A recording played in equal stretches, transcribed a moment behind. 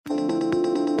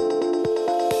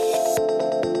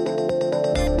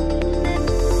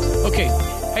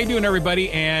you doing,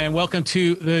 everybody? And welcome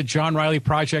to the John Riley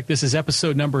Project. This is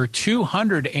episode number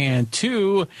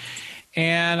 202.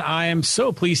 And I am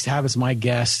so pleased to have as my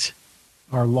guest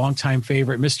our longtime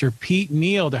favorite, Mr. Pete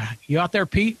Neal. You out there,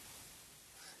 Pete?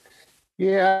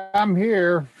 Yeah, I'm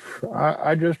here.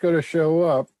 I just got to show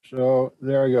up. So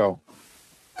there I go.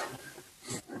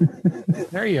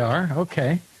 There you are.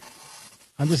 Okay.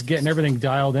 I'm just getting everything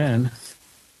dialed in.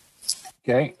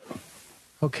 Okay.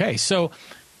 Okay. So,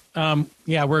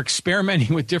 we're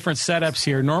experimenting with different setups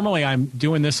here. Normally I'm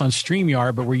doing this on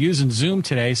StreamYard, but we're using Zoom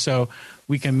today so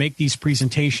we can make these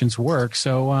presentations work.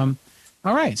 So, all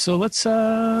right. So let's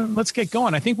get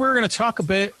going. I think we're going to talk a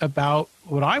bit about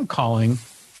what I'm calling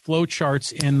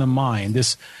flowcharts in the mind.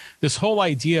 This whole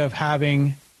idea of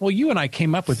having, well, you and I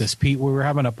came up with this, Pete. We were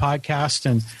having a podcast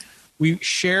and we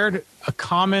shared a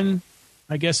common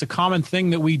thing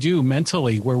that we do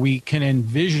mentally where we can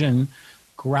envision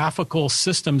graphical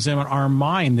systems in our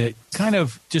mind that kind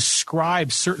of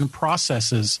describe certain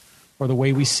processes or the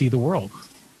way we see the world.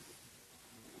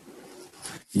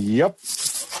 Yep.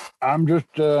 I'm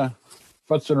just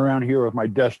futzing around here with my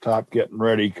desktop getting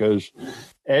ready because,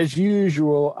 as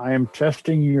usual, I am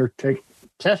testing your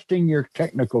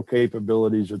technical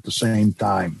capabilities at the same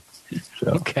time.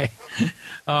 So. Okay.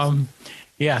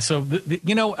 So,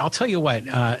 I'll tell you what,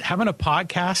 having a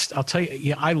podcast,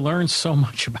 I learned so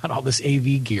much about all this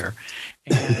AV gear.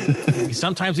 And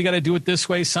sometimes you got to do it this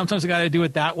way. Sometimes you got to do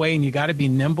it that way. And you got to be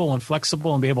nimble and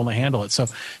flexible and be able to handle it. So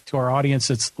to our audience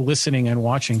that's listening and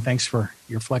watching, thanks for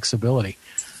your flexibility.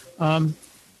 Well,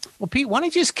 Pete, why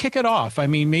don't you just kick it off? I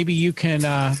mean, maybe you can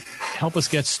help us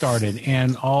get started,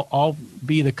 and I'll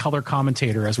be the color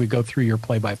commentator as we go through your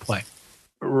play-by-play.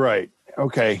 Right.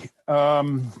 Okay.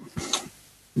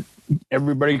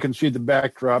 Everybody can see the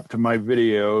backdrop to my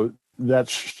video.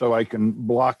 That's so I can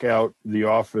block out the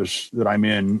office that I'm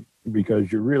in, because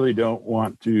you really don't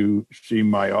want to see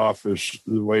my office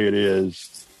the way it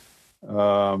is.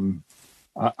 I'm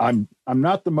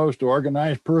not the most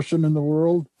organized person in the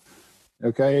world.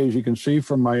 Okay, as you can see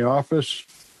from my office,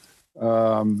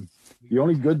 the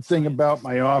only good thing about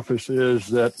my office is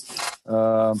that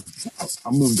I'll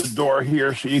move the door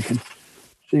here so you can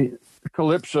see.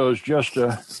 Calypso is just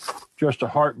a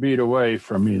heartbeat away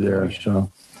from me there.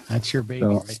 So that's your baby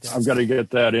right there. I've got to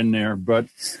get that in there. But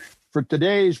for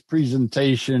today's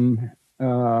presentation,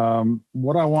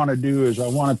 what I want to do is I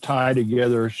want to tie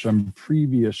together some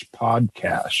previous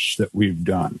podcasts that we've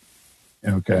done.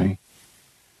 Okay.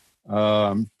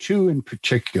 Two in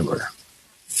particular,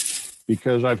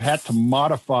 because I've had to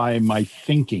modify my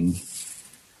thinking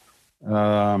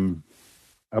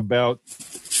about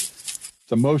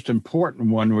the most important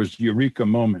one was Eureka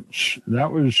Moments.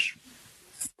 That was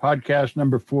podcast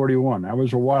number 41. That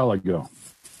was a while ago.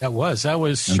 That was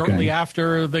shortly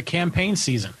after the campaign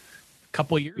season, a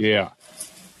couple of years ago.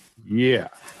 Yeah.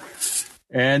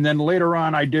 And then later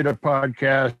on, I did a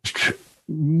podcast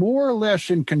more or less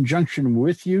in conjunction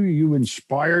with you. You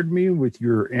inspired me with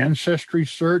your ancestry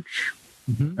search.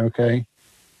 Mm-hmm. Okay.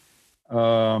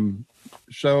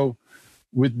 So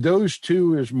with those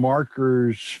two as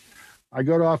markers, I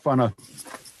got off on a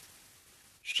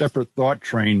separate thought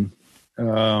train.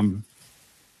 Rene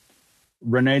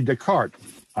Descartes.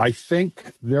 I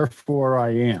think, therefore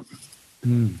I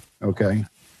am. Okay.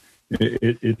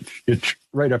 It's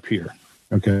right up here.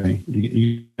 Okay.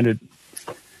 You get it.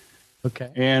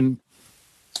 Okay. And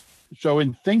so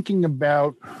in thinking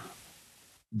about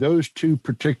those two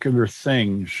particular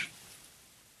things,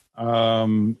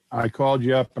 I called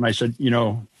you up and I said,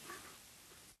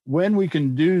 when we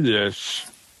can do this,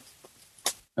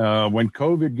 when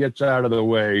COVID gets out of the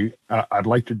way, I'd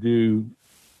like to do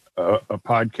a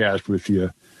podcast with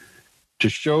you to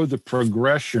show the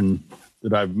progression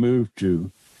that I've moved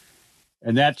to.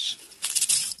 And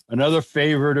that's another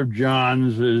favorite of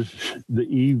John's is the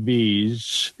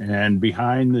EVs. And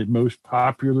behind the most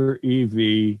popular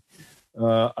EV,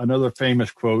 another famous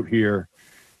quote here: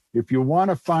 if you want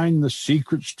to find the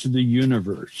secrets to the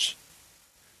universe,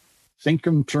 think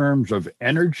in terms of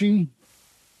energy,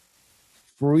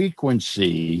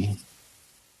 frequency,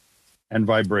 and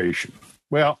vibration.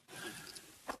 Well,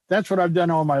 that's what I've done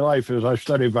all my life is I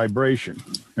study vibration.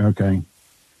 Okay.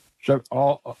 So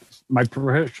all my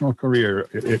professional career,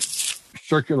 it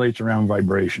circulates around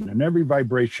vibration, and every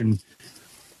vibration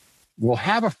will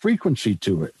have a frequency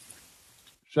to it.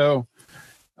 So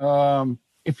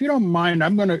if you don't mind,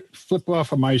 I'm going to flip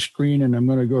off of my screen and I'm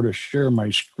going to go to share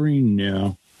my screen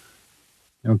now.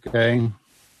 Okay. I'm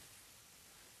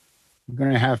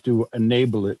going to have to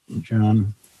enable it,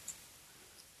 John.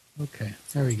 Okay.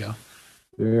 There we go.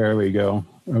 There we go.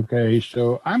 Okay.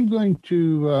 So I'm going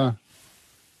to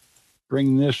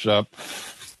bring this up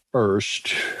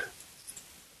first.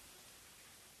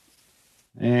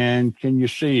 And can you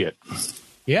see it?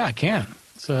 Yeah, I can.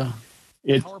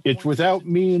 It's without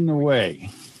me in the way.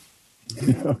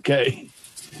 Okay.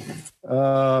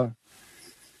 So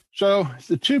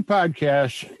the two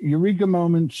podcasts, Eureka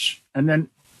Moments, and then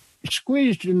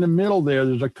squeezed in the middle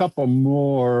there's a couple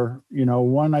more.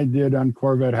 One I did on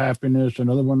Corvette Happiness,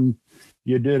 another one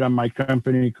you did on my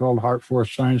company called Heart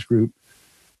Force Science Group.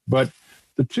 But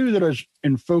the two that are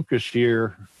in focus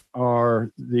here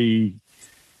are the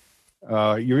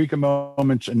Eureka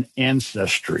Moments and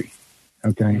Ancestry.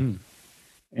 Okay.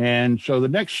 And so the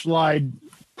next slide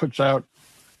puts out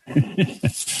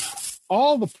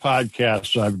all the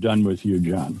podcasts I've done with you,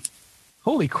 John.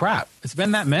 Holy crap. It's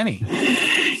been that many.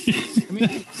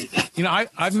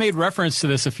 I've made reference to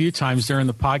this a few times during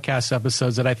the podcast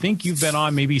episodes that I think you've been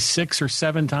on maybe 6 or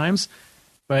 7 times,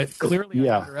 but clearly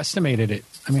I underestimated it.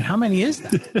 How many is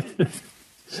that?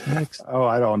 6. Oh,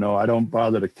 I don't know. I don't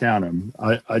bother to count them.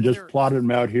 I just plotted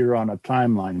them out here on a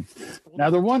timeline. Now,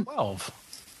 the one 12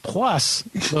 plus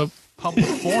the public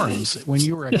forums when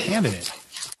you were a candidate.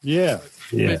 Yeah.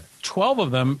 But 12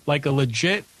 of them, like a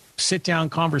legit sit-down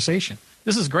conversation.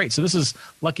 This is great. So this is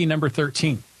lucky number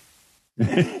 13.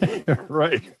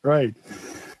 Right.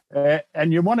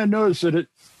 And you want to notice that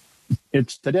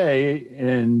it's today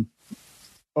in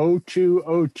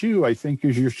 0202, I think,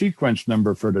 is your sequence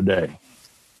number for today.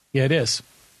 Yeah, it is.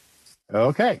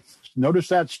 Okay. Notice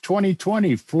that's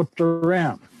 2020 flipped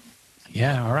around.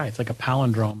 Yeah, all right. It's like a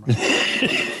palindrome.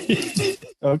 Right?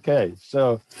 Okay.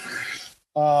 So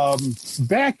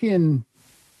back in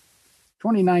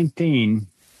 2019,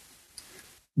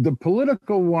 the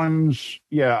political ones,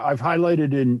 I've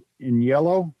highlighted in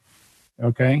yellow.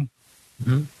 Okay.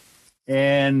 Mm-hmm.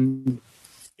 And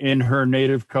in her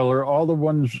native color, all the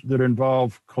ones that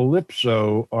involve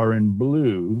Calypso are in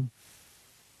blue.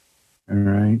 All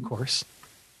right. Of course.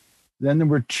 Then there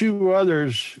were 2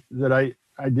 others that I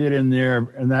did in there,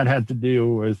 and that had to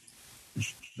deal with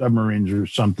submarines or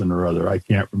something or other. I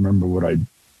can't remember what I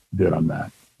did on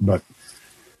that. But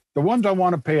the ones I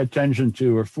want to pay attention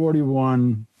to are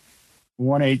 41,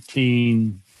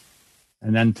 118,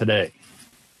 and then today.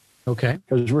 Okay.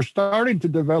 Because we're starting to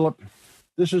develop,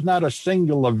 this is not a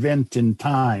single event in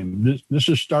time. This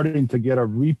is starting to get a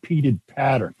repeated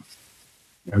pattern.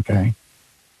 Okay.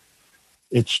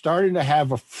 It's starting to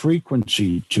have a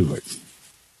frequency to it.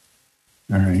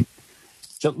 All right.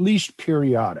 It's at least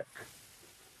periodic.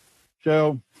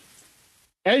 So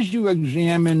as you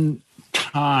examine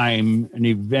time and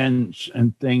events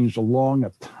and things along a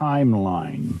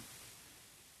timeline,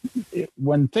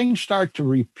 when things start to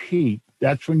repeat,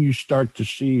 that's when you start to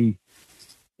see,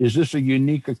 is this a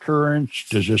unique occurrence?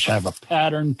 Does this have a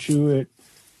pattern to it?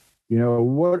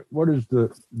 What is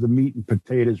the meat and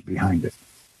potatoes behind it?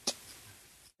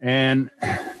 And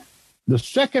the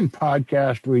second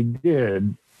podcast we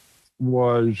did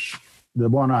was the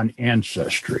one on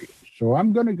ancestry. So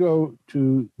I'm going to go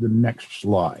to the next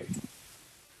slide.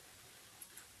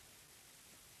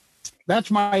 That's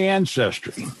my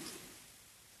ancestry.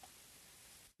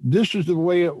 This is the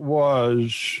way it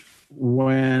was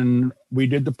when we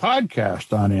did the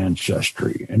podcast on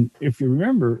ancestry. And if you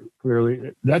remember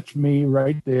clearly, that's me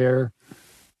right there.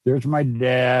 There's my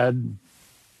dad.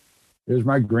 There's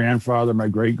my grandfather, my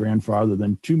great-grandfather,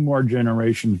 then 2 more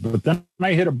generations. But then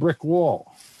I hit a brick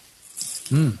wall.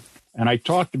 And I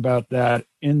talked about that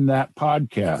in that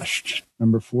podcast,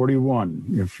 number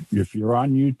 41. If you're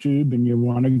on YouTube and you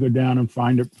want to go down and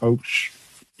find it, folks,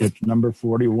 it's number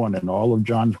 41 in all of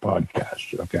John's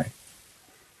podcasts, okay?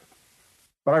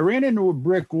 But I ran into a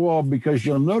brick wall because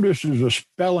you'll notice there's a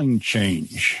spelling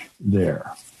change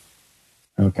there,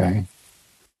 okay?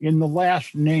 In the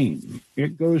last name,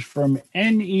 it goes from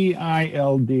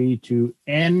N-E-I-L-D to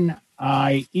N-I-E-L-D.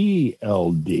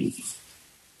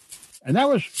 And that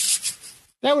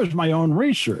was my own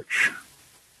research.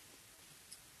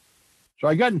 So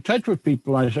I got in touch with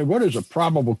people and I said, what is the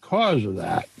probable cause of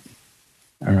that?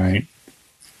 All right.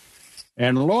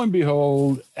 And lo and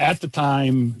behold, at the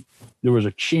time, there was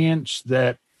a chance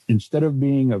that instead of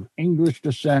being of English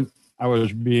descent, I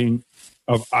was being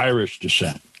of Irish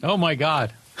descent. Oh, my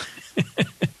God.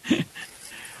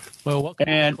 Well, welcome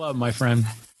to the club, my friend.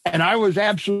 And I was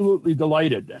absolutely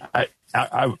delighted. I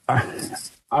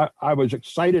was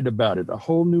excited about it. A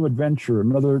whole new adventure,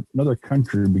 another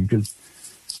country, because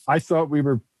I thought we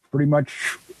were pretty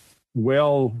much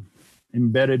well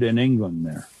embedded in England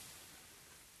there.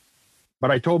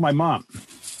 But I told my mom,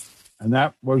 and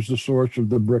that was the source of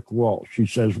the brick wall. She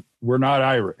says, we're not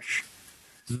Irish.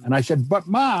 And I said, but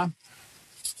Ma,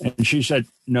 and she said,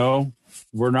 no,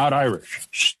 we're not Irish.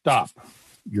 Stop.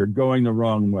 You're going the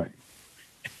wrong way.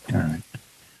 All right.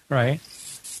 Right.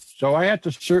 So I had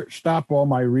to stop all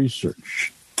my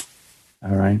research.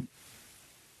 All right.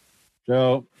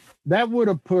 So that would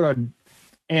have put an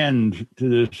end to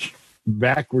this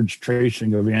backwards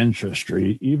tracing of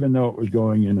ancestry, even though it was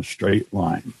going in a straight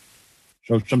line.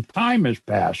 So some time has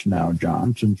passed now,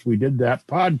 John, since we did that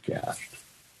podcast.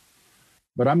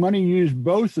 But I'm going to use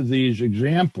both of these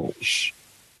examples.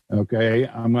 Okay.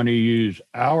 I'm going to use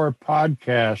our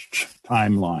podcast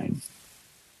timeline,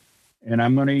 and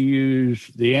I'm going to use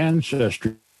the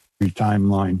ancestry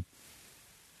timeline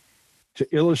to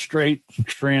illustrate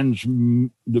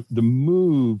the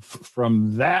move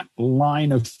from that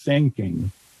line of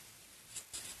thinking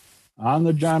on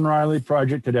the John Riley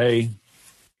Project today,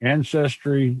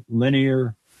 ancestry,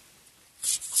 linear,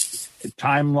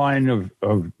 timeline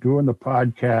of doing the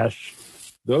podcast.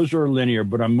 Those are linear,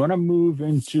 but I'm going to move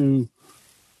into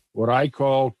what I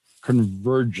call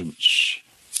convergence.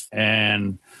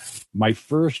 And my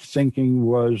first thinking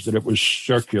was that it was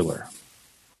circular,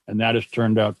 and that has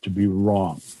turned out to be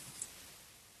wrong.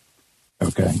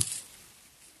 Okay.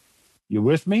 You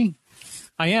with me?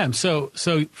 I am. So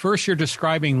first you're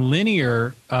describing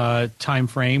linear time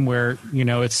frame where,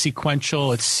 it's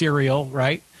sequential, it's serial,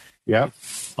 right? Yep.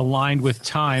 Aligned with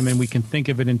time, and we can think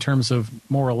of it in terms of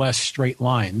more or less straight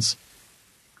lines.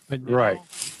 But right.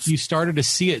 You started to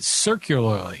see it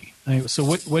circularly. So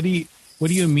what do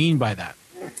you mean by that?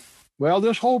 Well,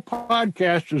 this whole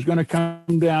podcast is going to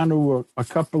come down to a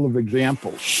couple of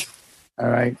examples. All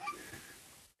right.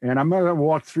 And I'm going to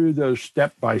walk through those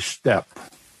step by step.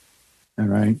 All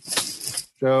right.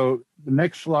 So the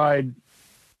next slide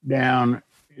down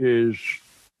is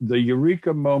the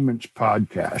Eureka Moments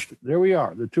podcast. There we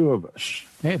are, the two of us.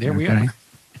 Hey, there we are.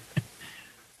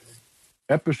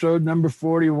 Episode number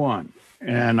 41.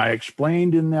 And I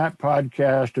explained in that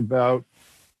podcast about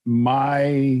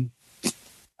my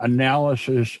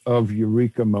analysis of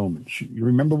Eureka Moments. You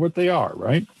remember what they are,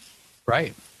 right?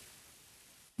 Right.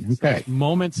 Okay.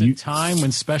 Moments in time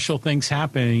when special things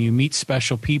happen and you meet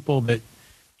special people that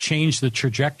change the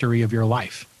trajectory of your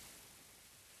life.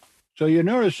 So you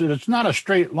notice that it's not a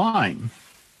straight line.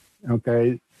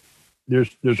 Okay.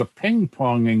 There's a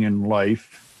ping-ponging in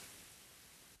life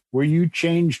where you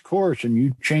change course and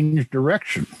you change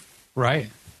direction. Right.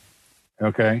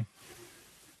 Okay.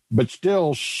 But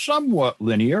still somewhat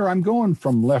linear. I'm going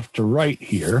from left to right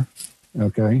here.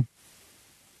 Okay.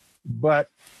 But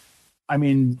I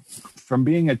mean, from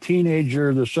being a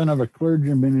teenager, the son of a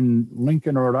clergyman in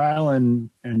Lincoln, Rhode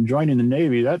Island, and joining the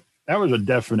Navy, that was a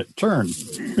definite turn.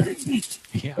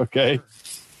 Yeah. Okay.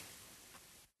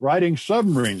 Riding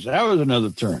submarines, that was another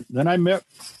turn. Then I met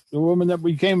the woman that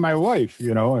became my wife,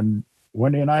 and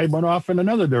Wendy and I went off in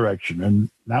another direction. And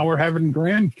now we're having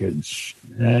grandkids.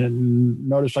 And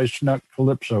notice I snuck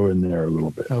Calypso in there a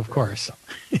little bit. Of course.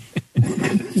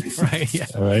 Right. Yeah.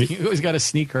 All right. You always got to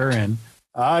sneak her in.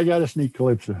 I got to sneak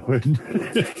Calypso in.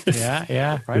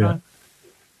 Yeah. Right on.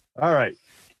 All right.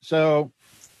 So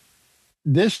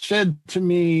this said to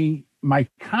me, my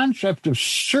concept of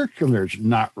circular is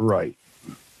not right.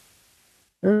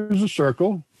 There's a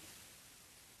circle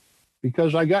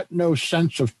because I got no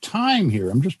sense of time here.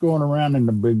 I'm just going around in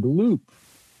a big loop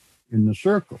in the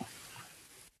circle.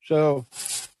 So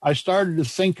I started to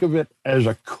think of it as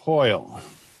a coil.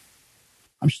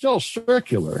 I'm still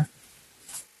circular,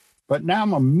 but now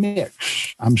I'm a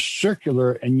mix. I'm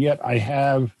circular, and yet I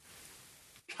have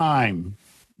time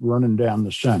running down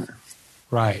the center.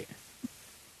 Right.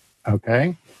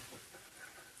 Okay.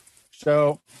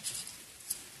 So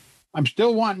I'm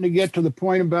still wanting to get to the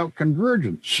point about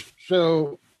convergence.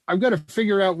 So I've got to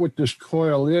figure out what this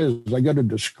coil is. I got to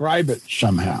describe it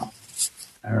somehow.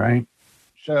 All right.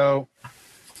 So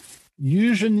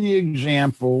using the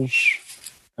examples,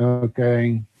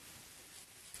 okay,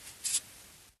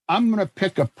 I'm going to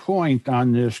pick a point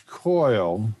on this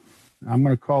coil. I'm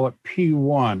going to call it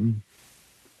P1.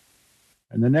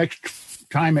 And the next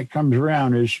time it comes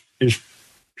around is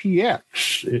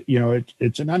PX.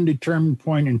 It's an undetermined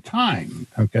point in time.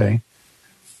 Okay.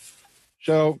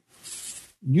 So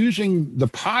using the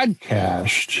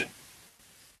podcast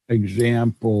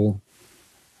example,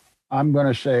 I'm going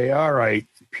to say, all right,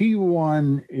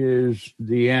 P1 is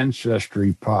the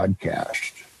Ancestry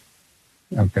podcast.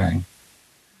 Okay.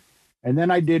 And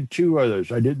then I did two others.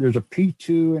 There's a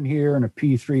P2 in here and a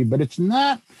P3, but it's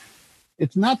not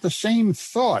the same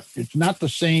thought. It's not the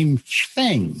same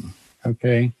thing.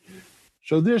 Okay.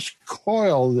 So this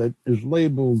coil that is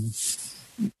labeled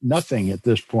nothing at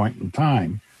this point in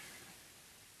time,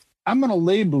 I'm going to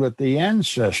label it the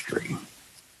ancestry.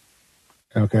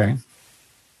 Okay.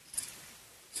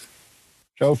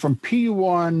 So from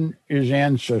P1 is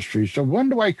ancestry. So when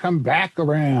do I come back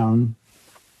around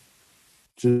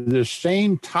to this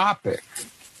same topic?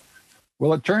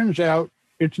 Well, it turns out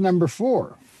it's number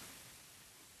 4.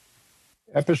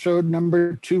 Episode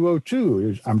number 202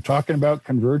 is I'm talking about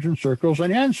convergent circles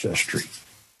and ancestry.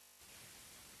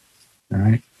 All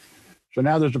right. So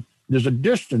now there's a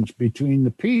distance between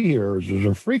the P here. There's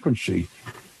a frequency.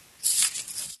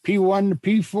 P1 to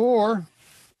P4,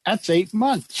 that's 8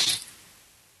 months.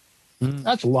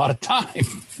 That's a lot of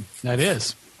time. That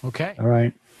is. Okay. All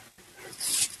right.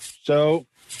 So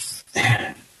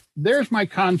there's my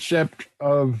concept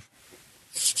of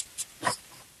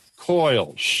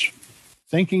coils,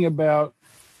 thinking about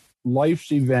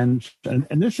life's events. And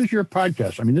this is your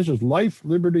podcast. I mean, this is Life,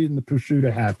 Liberty, and the Pursuit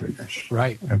of Happiness.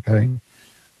 Right. Okay.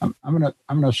 I'm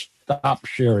gonna stop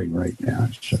sharing right now.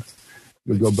 So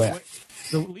we'll go back.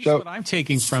 At least what I'm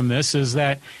taking from this is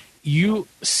that you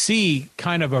see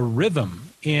kind of a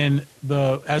rhythm in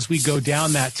as we go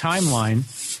down that timeline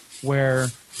where,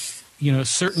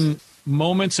 certain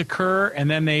moments occur and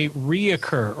then they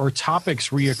reoccur, or topics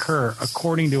reoccur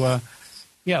according to a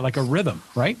rhythm,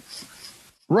 right?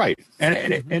 Right. And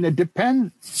it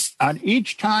depends on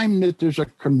each time that there's a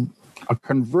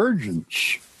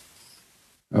convergence,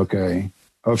 okay,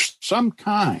 of some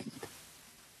kind,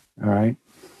 all right,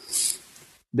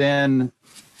 then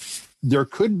there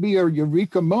could be a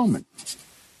eureka moment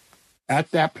at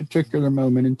that particular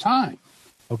moment in time.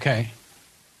 Okay.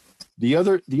 The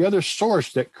other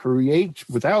source that creates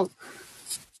without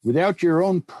your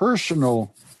own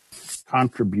personal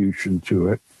contribution to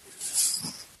it,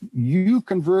 you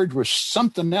converge with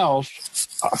something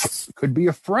else. Could be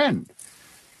a friend.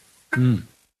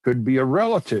 Could be a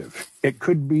relative. It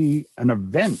could be an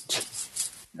event.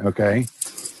 Okay.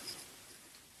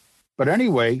 But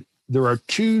anyway, there are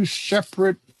 2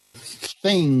 separate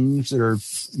things that are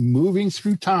moving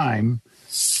through time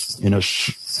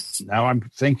now I'm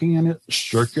thinking in a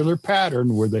circular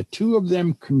pattern where the 2 of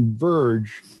them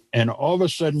converge, and all of a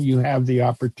sudden you have the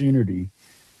opportunity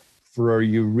for a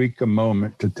eureka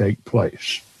moment to take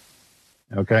place.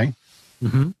 Okay?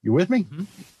 Mm-hmm. You with me? Mm-hmm.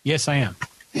 Yes, I am.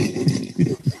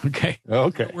 Okay.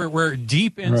 Okay. We're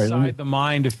deep inside the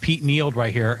mind of Pete Neild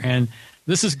right here, and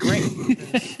this is great.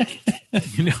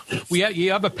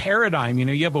 You have a paradigm.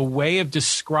 You have a way of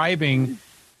describing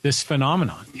this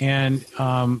phenomenon, and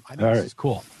I think this is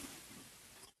cool.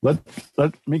 Let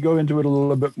me go into it a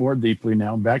little bit more deeply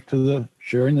now. Back to the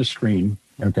sharing the screen.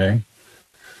 Okay.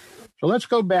 So let's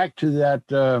go back to that.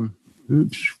 Got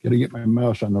to get my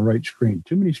mouse on the right screen.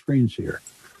 Too many screens here.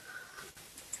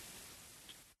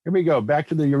 Here we go. Back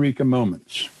to the eureka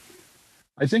moments.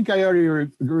 I think I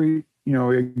already agreed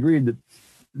that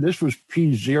this was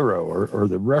P0 or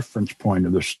the reference point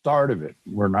or the start of it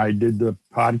when I did the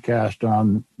podcast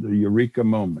on the eureka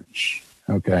moments.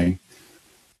 Okay.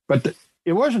 But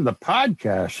it wasn't the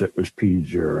podcast that was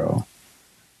P0. All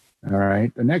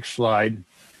right. The next slide.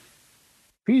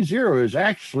 P0 is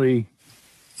actually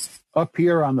up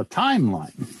here on the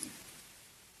timeline.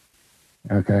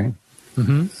 Okay.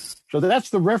 Mm-hmm. So that's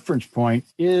the reference point,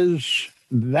 is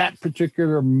that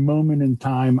particular moment in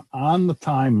time on the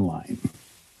timeline.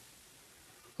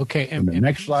 Okay. And the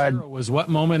next P0 slide was what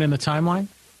moment in the timeline?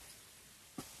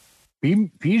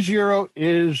 P0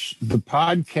 is the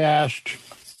podcast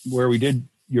where we did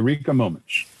Eureka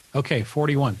Moments. Okay.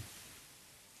 41.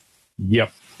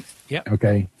 Yep.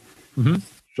 Okay. Mm-hmm.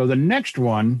 So the next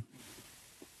one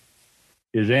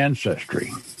is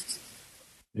Ancestry.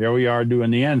 There we are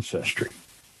doing the Ancestry.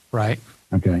 Right.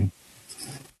 Okay.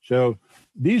 So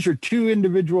these are 2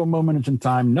 individual moments in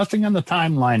time. Nothing on the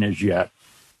timeline as yet.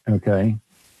 Okay.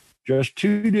 Just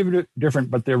 2 different,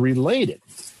 but they're related.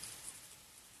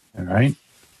 All right.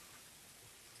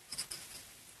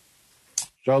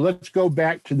 So let's go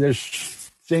back to this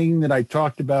thing that I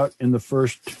talked about in the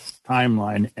first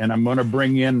timeline, and I'm going to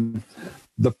bring in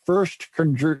the first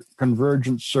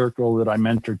convergent circle that I'm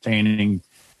entertaining,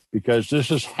 because this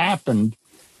has happened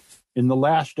in the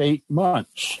last 8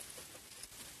 months.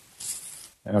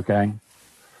 Okay.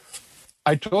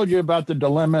 I told you about the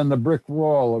dilemma and the brick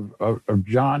wall of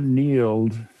John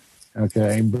Neild.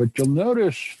 Okay. But you'll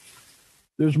notice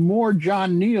there's more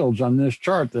John Neilds on this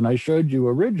chart than I showed you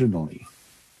originally.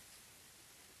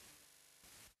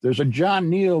 There's a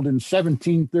John Neild in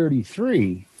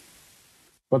 1733,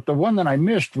 but the one that I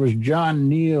missed was John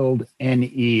Neild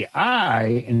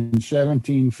NEI in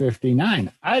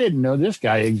 1759. I didn't know this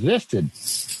guy existed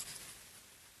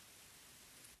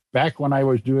back when I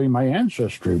was doing my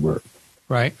ancestry work.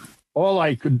 Right. All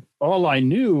I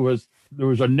knew was there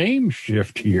was a name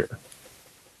shift here.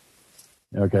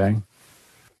 Okay.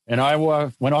 And I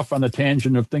went off on the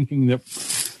tangent of thinking that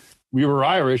we were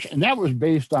Irish, and that was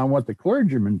based on what the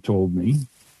clergyman told me.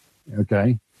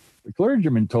 Okay. The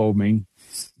clergyman told me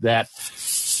that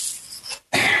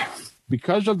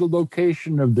because of the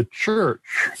location of the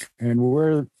church and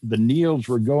where the Neilds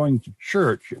were going to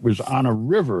church, it was on a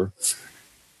river,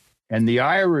 and the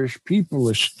Irish people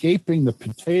escaping the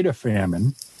potato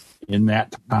famine in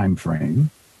that time frame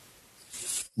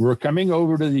were coming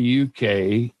over to the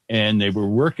UK, and they were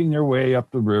working their way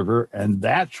up the river, and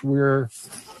that's where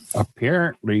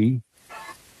apparently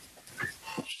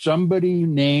somebody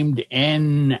named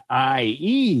Nield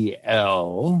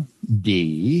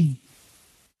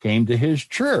came to his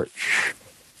church.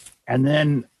 And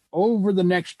then over the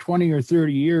next 20 or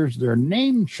 30 years, their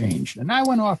name changed. And I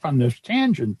went off on this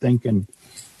tangent thinking,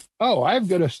 oh, I've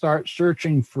got to start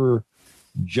searching for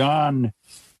John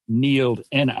Nield,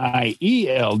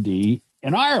 Nield,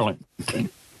 in Ireland.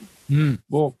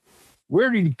 Well,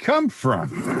 where did he come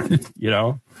from?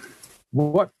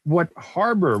 What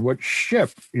harbor, what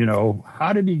ship,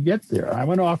 how did he get there? I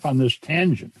went off on this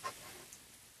tangent,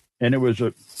 and it was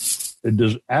a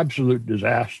absolute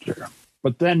disaster.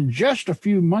 But then just a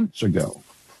few months ago,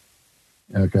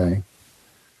 okay,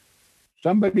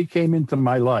 somebody came into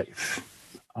my life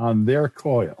on their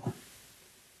coil.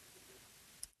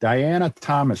 Diana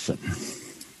Thomason.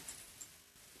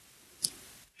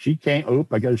 She came,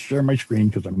 I got to share my screen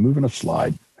because I'm moving a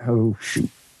slide. Oh, shoot.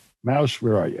 Mouse,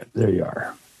 where are you? There you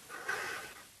are.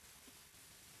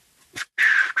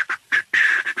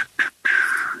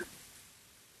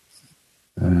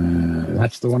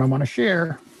 That's the one I want to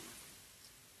share.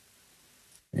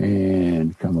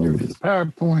 And come over to the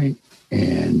PowerPoint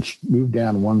and move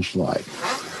down one slide.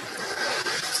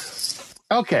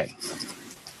 Okay.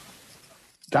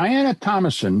 Diana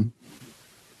Thomason,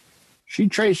 she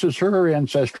traces her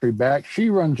ancestry back.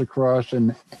 She runs across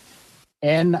an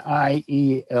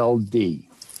Nield.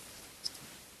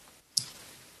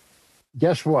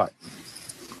 Guess what?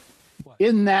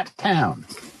 In that town,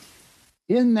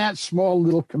 in that small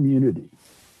little community.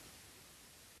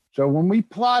 So when we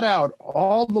plot out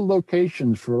all the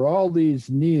locations for all these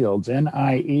Neilds,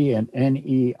 NIE and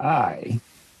NEI,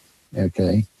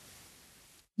 okay,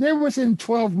 they're within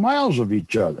 12 miles of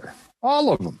each other,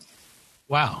 all of them.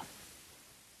 Wow.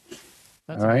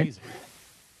 That's all right? Amazing.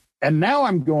 And now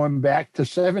I'm going back to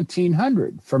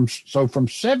 1700. From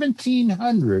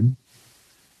 1700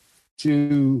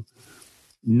 to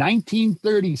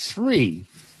 1933,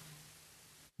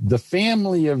 the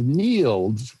family of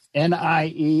Neilds,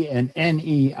 NIE and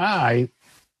NEI,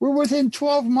 were within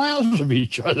 12 miles of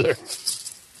each other.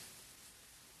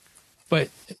 But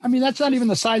I mean, that's not even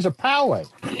the size of Poway.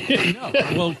 No,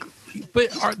 well, but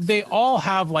they all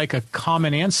have like a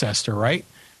common ancestor, right?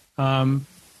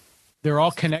 They're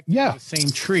all connected to the same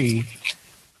tree.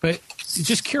 But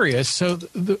just curious, so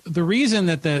the reason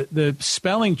that the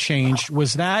spelling changed,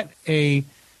 was that a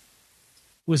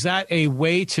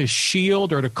way to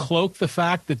shield or to cloak the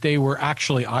fact that they were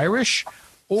actually Irish,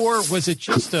 or was it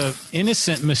just an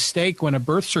innocent mistake when a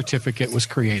birth certificate was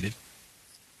created?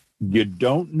 You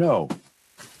don't know.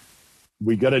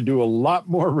 We got to do a lot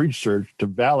more research to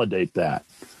validate that.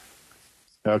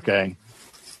 Okay.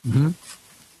 Mm-hmm.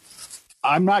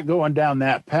 I'm not going down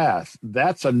that path.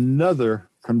 That's another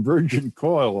convergent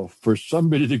coil for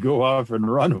somebody to go off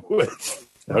and run with.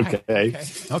 Okay.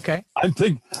 Okay.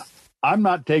 I'm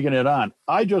not taking it on.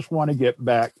 I just want to get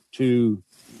back to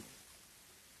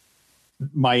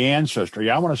my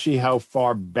ancestry. I want to see how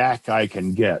far back I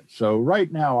can get. So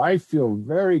right now, I feel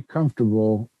very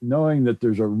comfortable knowing that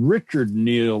there's a Richard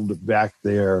Nield back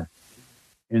there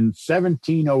in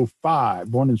 1705,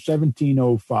 born in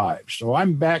 1705. So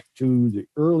I'm back to the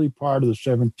early part of the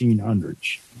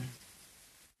 1700s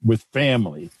with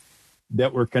family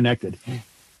that were connected.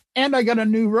 And I got a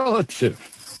new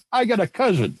relative. I got a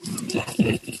cousin.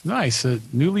 Nice. A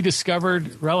newly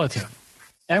discovered relative.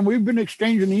 And we've been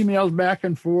exchanging emails back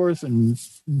and forth and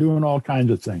doing all kinds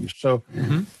of things. So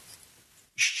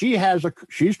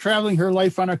she's traveling her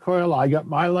life on a coil. I got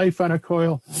my life on a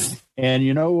coil. And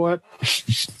you know what?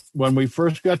 When we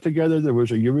first got together, there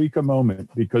was a eureka moment,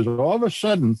 because all of a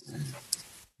sudden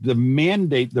the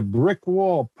mandate, the brick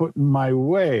wall put in my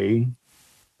way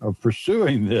of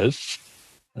pursuing this,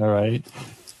 all right,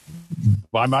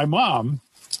 by my mom,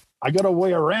 I got a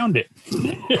way around it.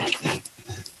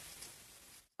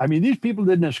 I mean, these people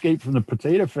didn't escape from the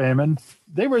potato famine.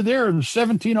 They were there in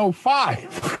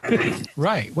 1705.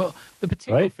 Right. Well, the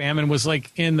potato famine was like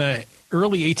in the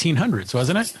early 1800s,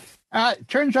 wasn't it? It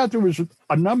turns out there was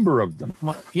a number of them.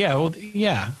 Well, yeah. Well,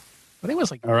 yeah. I think it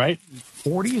was like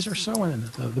 40s or so when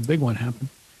the big one happened.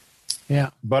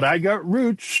 Yeah. But I got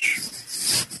roots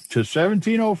to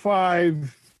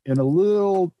 1705 in a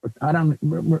little, I don't,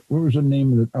 what was the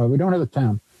name of it? Oh, we don't have the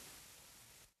town.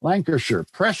 Lancashire.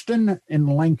 Preston in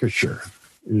Lancashire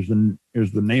is the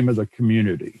name of the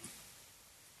community.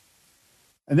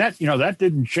 And that, that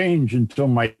didn't change until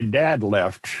my dad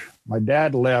left. My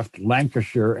dad left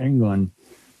Lancashire, England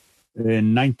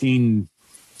in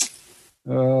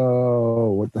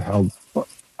what the hell?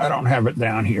 I don't have it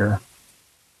down here.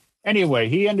 Anyway,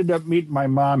 he ended up meeting my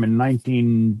mom in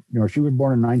she was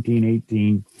born in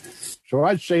 1918. So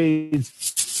I'd say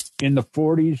in the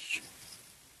 40s,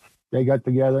 they got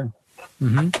together.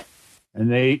 Mm-hmm.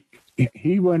 And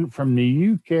he went from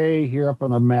the UK, here up on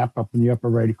the map, up in the upper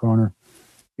right corner.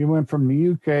 He went from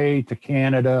the UK to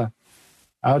Canada,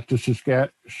 out to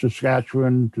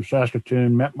Saskatchewan, to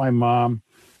Saskatoon, met my mom.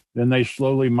 Then they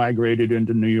slowly migrated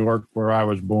into New York, where I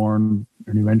was born,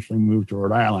 and eventually moved to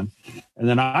Rhode Island. And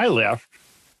then I left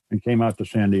and came out to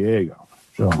San Diego.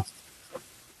 So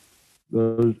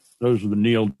those are the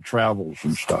Neil travels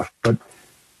and stuff. But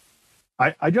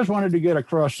I just wanted to get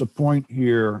across the point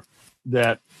here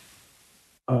that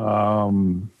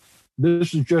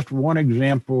this is just one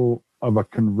example of a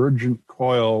convergent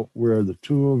coil where the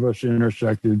two of us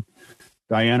intersected,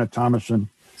 Diana Thomason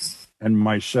and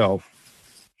myself.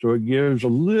 So it gives a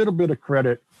little bit of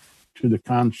credit to the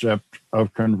concept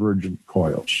of convergent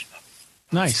coils.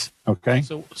 Nice. Okay.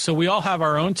 So we all have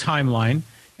our own timeline,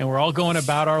 and we're all going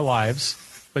about our lives.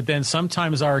 But then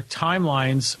sometimes our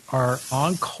timelines are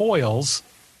on coils,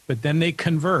 but then they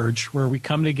converge where we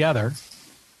come together,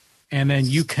 and then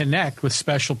you connect with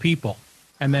special people,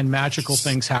 and then magical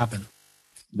things happen.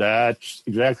 That's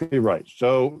exactly right.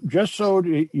 So just so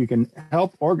you can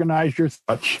help organize your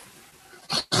thoughts,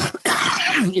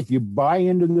 if you buy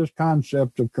into this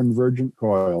concept of convergent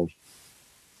coils,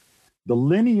 the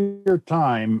linear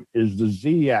time is the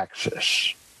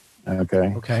z-axis.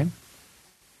 Okay. Okay.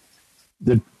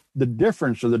 The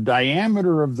difference, or the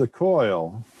diameter of the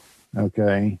coil,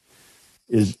 okay,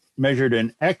 is measured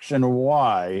in X and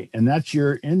Y, and that's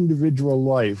your individual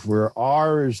life, where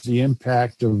R is the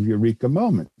impact of eureka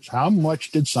moments. How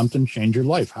much did something change your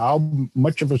life? How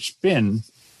much of a spin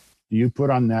do you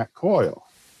put on that coil?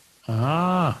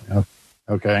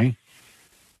 Okay.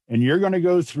 And you're going to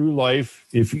go through life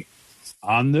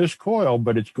on this coil,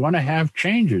 but it's going to have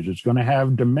changes. It's going to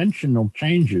have dimensional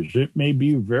changes. It may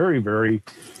be very, very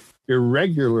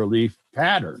irregularly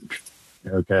patterned.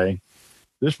 Okay.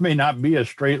 This may not be a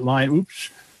straight line.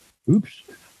 Oops.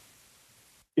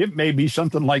 It may be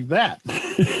something like that.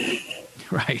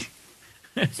 Right.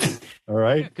 All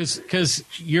right. Because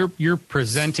you're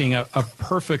presenting a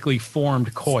perfectly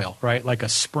formed coil, right? Like a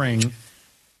spring.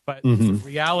 But the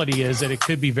reality is that it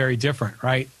could be very different,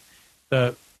 right?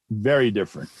 Very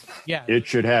different. Yeah. It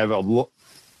should have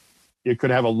it could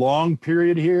have a long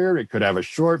period here. It could have a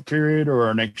short period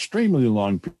or an extremely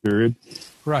long period.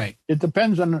 Right. It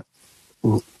depends on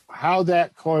how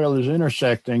that coil is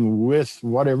intersecting with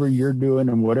whatever you're doing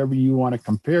and whatever you want to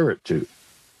compare it to.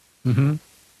 Mm-hmm.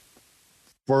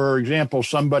 For example,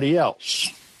 somebody else.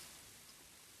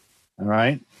 All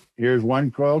right. Here's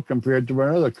one coil compared to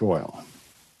another coil.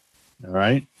 All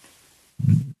right.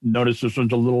 Notice this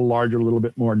one's a little larger, a little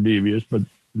bit more devious, but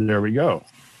there we go.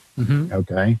 Mm-hmm.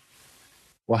 Okay.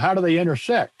 Well, how do they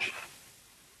intersect?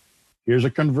 Here's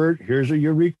a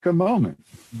eureka moment.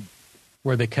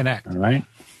 Where they connect. All right.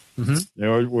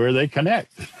 Mm-hmm. Where they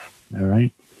connect. All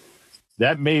right.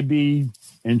 That may be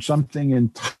in something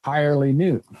entirely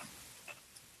new.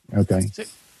 Okay.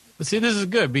 See, this is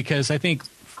good because I think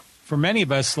for many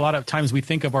of us, a lot of times we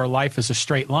think of our life as a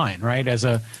straight line, right? As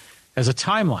a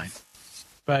timeline.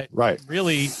 But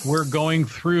really, we're going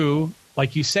through,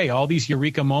 like you say, all these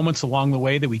eureka moments along the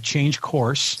way that we change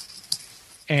course.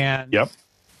 And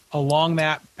along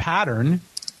that pattern,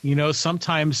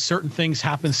 sometimes certain things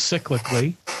happen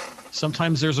cyclically.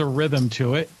 Sometimes there's a rhythm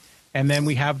to it. And then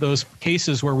we have those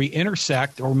cases where we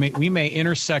intersect, or we may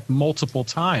intersect multiple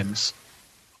times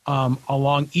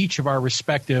along each of our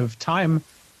respective time.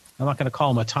 I'm not going to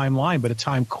call them a timeline, but a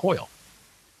time coil.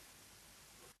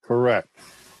 Correct.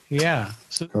 Yeah.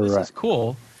 So This is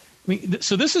cool. I mean,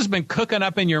 so this has been cooking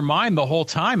up in your mind the whole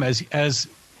time as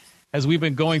we've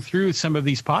been going through some of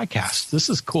these podcasts. This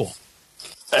is cool.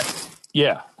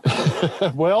 Yeah.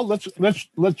 Well,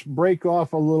 let's break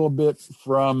off a little bit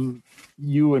from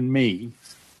you and me.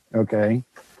 Okay.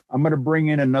 I'm going to bring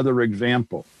in another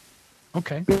example.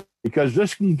 Okay. Because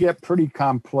this can get pretty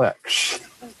complex.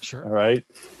 Sure. All right.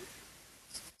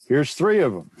 Here's 3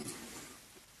 of them.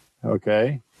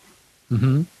 Okay.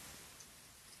 Mm-hmm.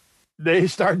 They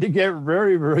start to get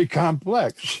very, very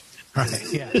complex.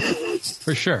 Right. Yeah.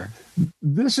 For sure.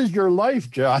 This is your life,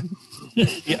 John.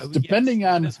 Yeah, Depending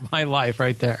on that's my life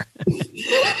right there.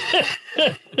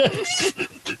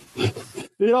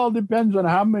 It all depends on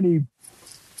how many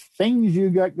things you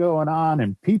got going on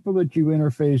and people that you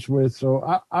interface with.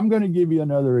 So I'm going to give you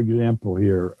another example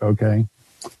here, okay?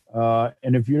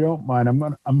 And if you don't mind, I'm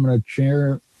going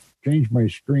to change my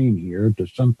screen here to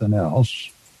something else.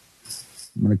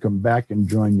 I'm going to come back and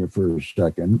join you for a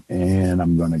second, and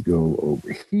I'm going to go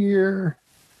over here,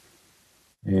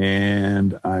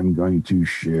 and I'm going to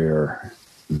share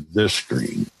this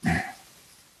screen.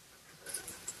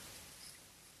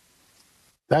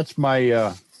 That's my,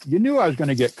 you knew I was going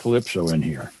to get Calypso in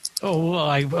here. Oh,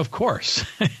 well, of course.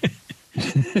 I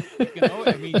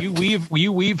mean, you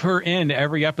weave her in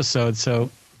every episode, so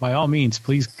by all means,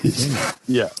 please continue.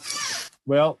 Yeah.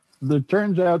 Well, there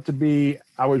turns out to be,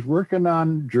 I was working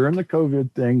on, during the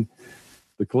COVID thing,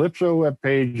 the Calypso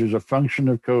webpage is a function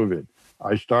of COVID.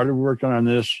 I started working on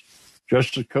this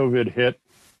just as COVID hit,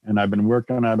 and I've been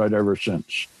working on it ever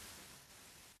since.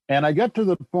 And I got to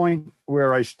the point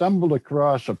where I stumbled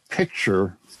across a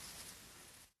picture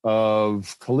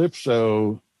of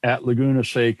Calypso at Laguna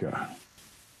Seca.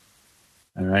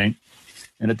 All right.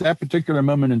 And at that particular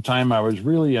moment in time, I was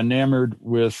really enamored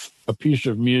with a piece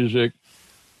of music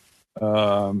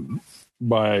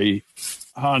by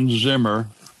Hans Zimmer,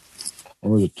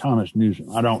 or was it Thomas Newson?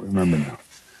 I don't remember now.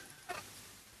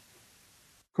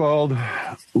 Called,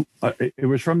 it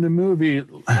was from the movie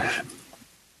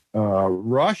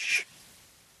Rush.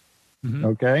 Mm-hmm.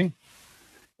 Okay.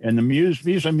 And the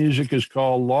piece of music is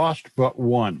called Lost But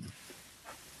One.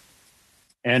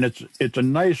 And it's a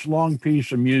nice long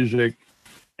piece of music.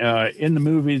 In the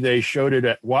movie, they showed it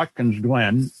at Watkins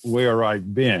Glen, where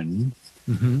I've been.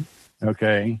 Mm-hmm.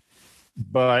 Okay.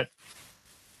 But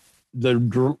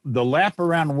the lap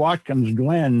around Watkins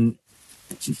Glen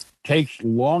takes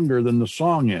longer than the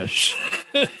song is.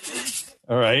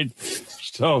 All right.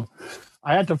 So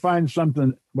I had to find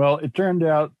something. Well, it turned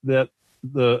out that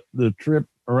the trip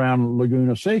around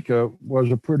Laguna Seca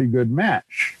was a pretty good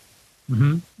match.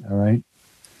 Mm-hmm. All right.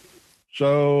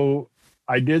 So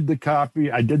I did the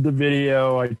copy. I did the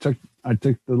video. I took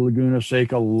the Laguna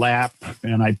Seca lap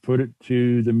and I put it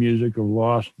to the music of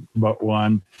Lost But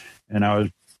One, and I was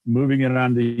moving it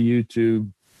onto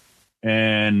YouTube.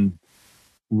 And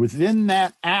within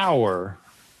that hour,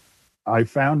 I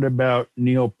found about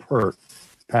Neil Peart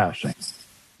passing.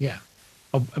 Yeah.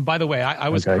 Oh, and by the way, I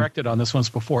was corrected on this once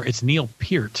before. It's Neil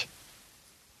Peart.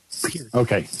 Peart.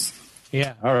 Okay.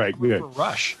 Yeah. All right. Good. For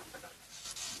Rush.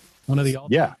 One of the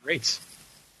all-time greats.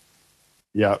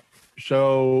 Yeah.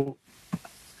 So,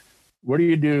 what do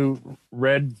you do,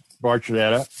 Red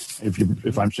Barchetta?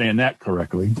 If I'm saying that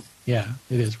correctly. Yeah,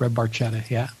 it is Red Barchetta.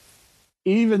 Yeah.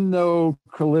 Even though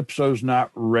Calypso's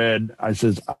not red, I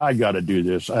says I got to do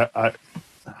this.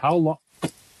 How long?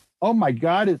 Oh my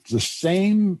God! It's the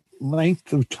same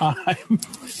length of time.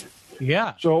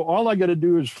 Yeah. So all I got to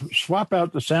do is swap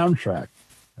out the soundtrack.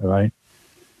 All right.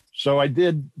 So I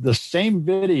did the same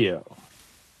video.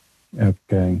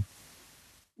 Okay.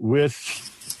 With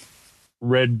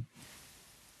Red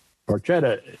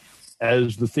Barchetta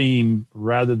as the theme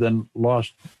rather than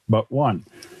Lost But One.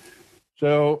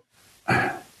 So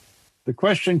the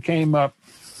question came up,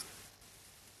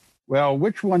 well,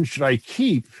 which one should I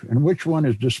keep and which one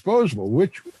is disposable?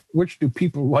 Which do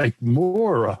people like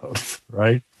more of,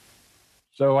 right?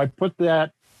 So I put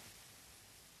that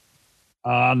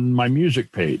on my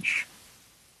music page.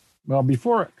 Well,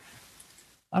 before,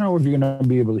 I don't know if you're going to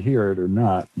be able to hear it or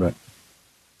not, but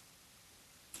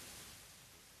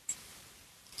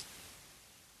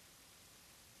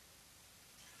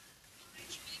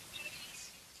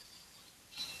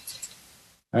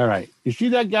all right. You see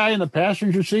that guy in the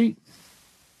passenger seat?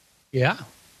 Yeah.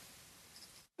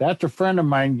 That's a friend of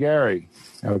mine, Gary.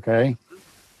 Okay.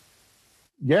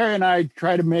 Gary and I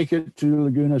try to make it to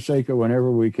Laguna Seca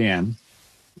whenever we can.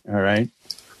 All right.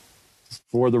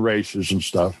 For the races and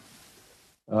stuff.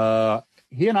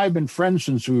 He and I have been friends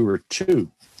since we were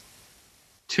 2.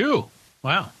 2?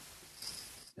 Wow.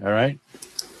 All right.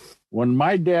 When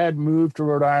my dad moved to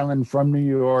Rhode Island from New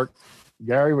York,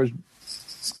 Gary was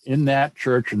in that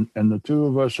church, and the two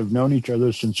of us have known each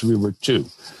other since we were 2.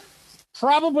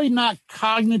 Probably not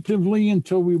cognitively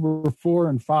until we were 4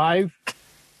 and 5.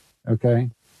 Okay.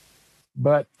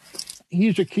 But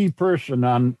he's a key person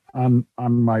on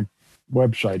my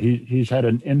website. He's had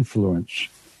an influence.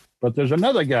 But there's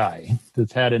another guy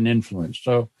that's had an influence.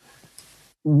 So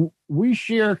we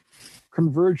share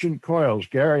convergent coils,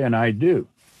 Gary and I do.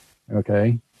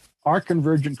 Okay. Our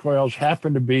convergent coils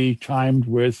happen to be timed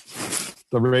with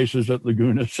the races at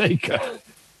Laguna Seca.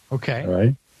 Okay. All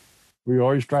right. We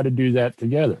always try to do that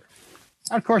together.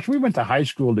 Of course, we went to high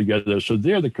school together, so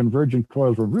there the convergent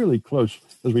coils were really close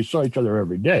because we saw each other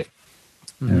every day.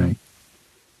 Mm-hmm. All right.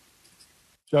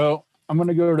 So I'm going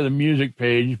to go to the music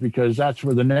page because that's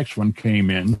where the next one came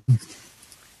in.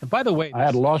 And by the way, I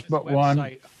had Lost But One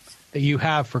that you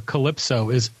have for Calypso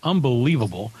is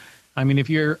unbelievable. I mean, if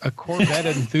you're a Corvette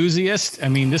enthusiast, I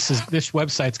mean, this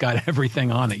website's got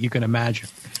everything on it you can imagine.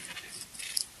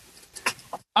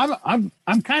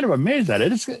 I'm kind of amazed at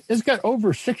it. It's got over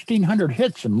 1,600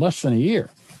 hits in less than a year.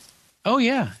 Oh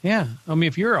yeah, yeah. I mean,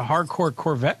 if you're a hardcore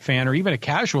Corvette fan or even a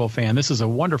casual fan, this is a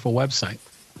wonderful website.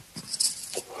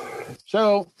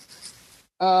 So,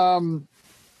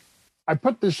 I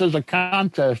put this as a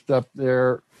contest up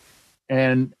there,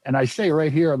 and I say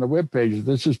right here on the webpage,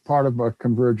 this is part of a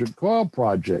convergent coil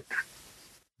project.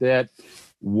 That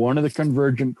one of the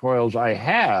convergent coils I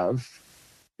have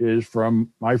is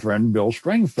from my friend Bill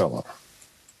Stringfellow.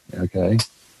 Okay.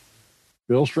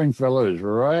 Bill Stringfellow is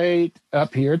right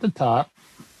up here at the top.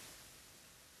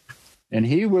 And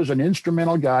he was an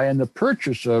instrumental guy in the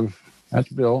purchase of, that's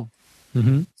Bill.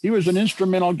 Mm-hmm. He was an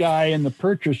instrumental guy in the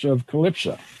purchase of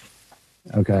Calypso.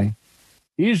 Okay.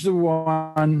 He's the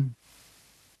one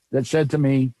that said to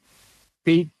me,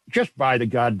 Pete, just buy the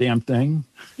goddamn thing.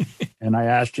 And I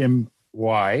asked him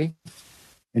why.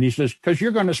 And he says, because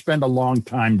you're going to spend a long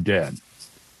time dead.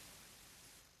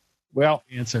 Well,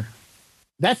 answer.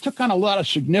 That took on a lot of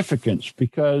significance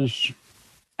because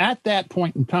at that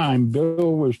point in time,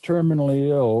 Bill was terminally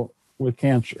ill with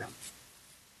cancer.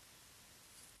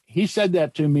 He said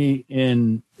that to me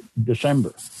in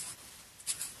December.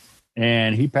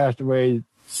 And he passed away,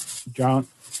 John,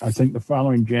 I think the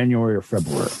following January or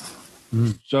February.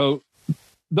 Mm. So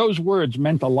those words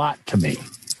meant a lot to me.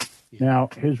 Now,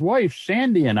 his wife,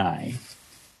 Sandy, and I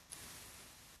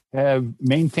have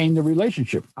maintained the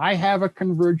relationship. I have a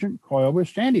convergent coil with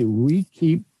Sandy. We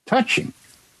keep touching.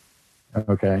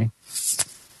 Okay.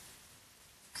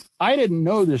 I didn't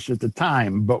know this at the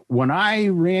time, but when I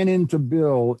ran into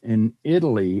Bill in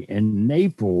Italy, in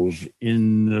Naples,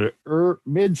 in the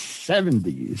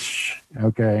mid-70s,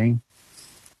 okay,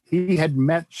 he had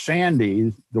met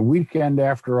Sandy the weekend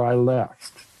after I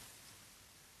left.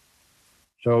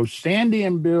 So Sandy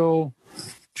and Bill,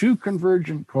 two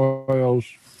convergent coils,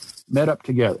 met up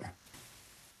together,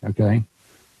 okay?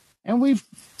 And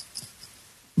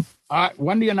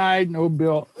Wendy and I know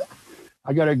Bill.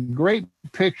 I got a great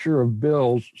picture of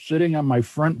Bill sitting on my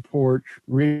front porch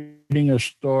reading a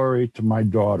story to my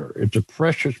daughter. It's a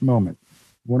precious moment.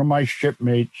 One of my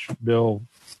shipmates, Bill,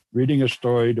 reading a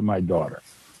story to my daughter.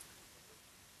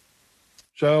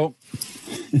 So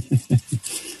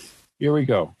here we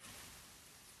go.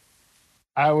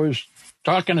 I was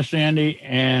talking to Sandy,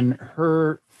 and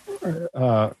her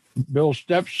Bill's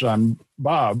stepson,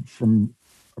 Bob, from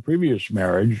a previous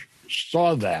marriage,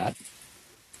 saw that,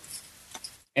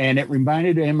 and it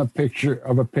reminded him a picture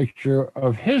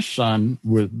of his son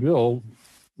with Bill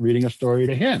reading a story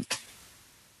to him.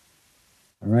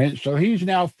 All right, so he's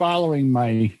now following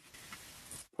my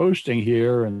posting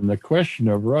here and the question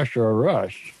of Rush or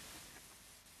Rush.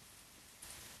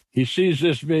 He sees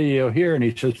this video here, and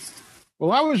he says,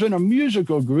 well, I was in a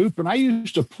musical group, and I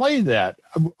used to play that.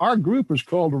 Our group is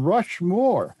called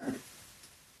Rushmore.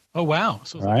 Oh, wow.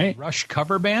 So it's right? Like a Rush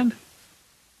cover band?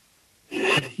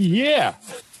 Yeah.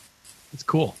 It's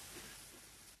cool.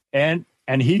 And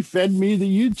he fed me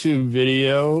the YouTube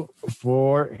video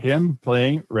for him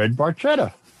playing Red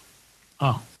Barchetta.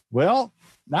 Oh. Well,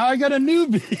 now I got a new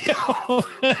video. All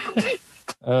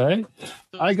right.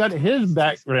 I got his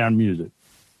background music.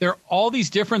 There are all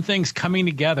these different things coming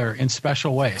together in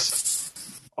special ways.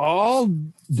 All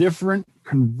different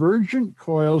convergent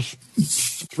coils,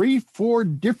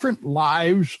 3-4 different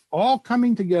lives, all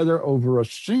coming together over a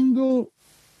single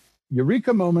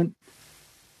eureka moment.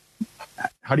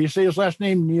 How do you say his last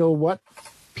name? Neil what?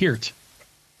 Peart.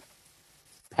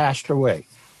 Passed away.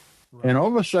 Right. And all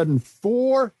of a sudden,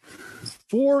 four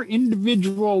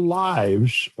individual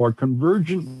lives or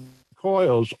convergent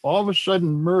coils all of a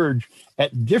sudden merge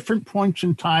at different points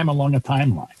in time along a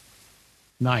timeline.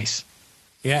 Nice.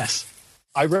 Yes.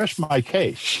 I rest my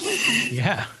case.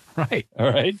 Yeah, right.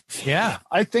 All right. Yeah.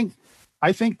 I think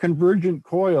convergent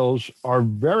coils are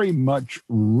very much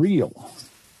real.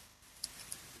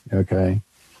 Okay.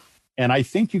 And I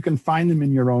think you can find them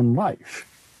in your own life.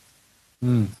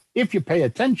 If you pay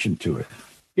attention to it.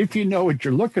 If you know what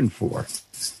you're looking for.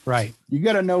 Right. You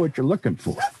got to know what you're looking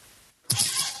for.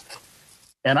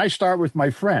 And I start with my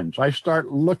friends. I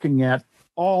start looking at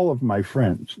all of my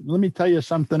friends. Let me tell you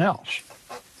something else.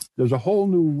 There's a whole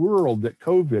new world that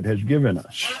COVID has given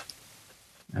us.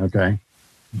 Okay.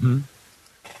 Mm-hmm.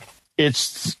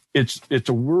 It's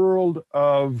a world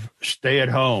of stay at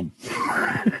home.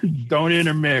 Don't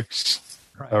intermix.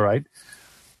 Right. All right.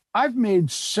 I've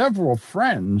made several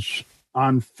friends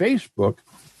on Facebook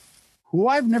who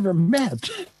I've never met.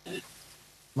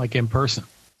 Like in person.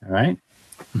 All right.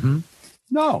 Mm-hmm.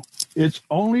 No, it's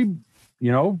only,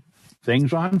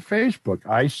 things on Facebook.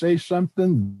 I say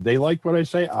something, they like what I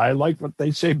say, I like what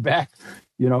they say back.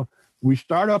 We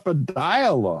start up a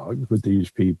dialogue with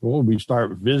these people. We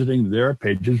start visiting their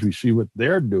pages. We see what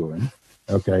they're doing.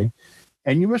 Okay.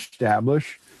 And you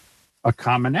establish a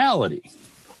commonality.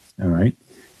 All right.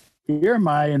 Here am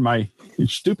I in my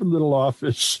stupid little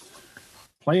office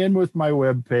playing with my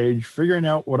webpage, figuring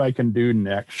out what I can do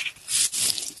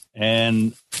next.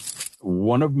 And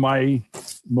one of my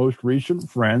most recent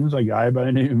friends, a guy by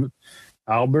the name of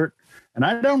Albert, and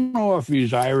I don't know if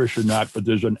he's Irish or not, but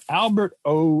there's an Albert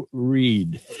O.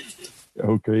 Reed.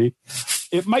 Okay.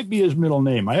 It might be his middle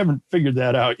name. I haven't figured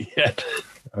that out yet.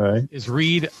 All right. Is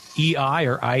Reed E-I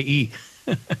or I-E?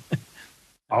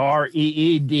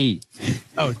 R-E-E-D.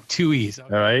 Oh, 2 E's.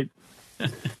 Okay. All right.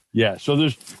 Yeah. So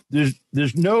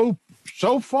there's no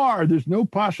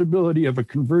possibility of a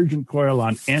convergent coil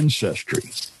on Ancestry.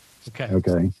 Okay.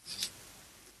 Okay.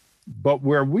 But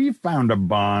where we found a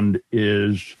bond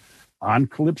is on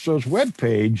Calypso's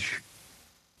webpage.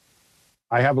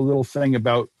 I have a little thing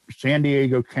about San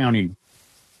Diego County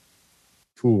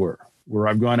tour where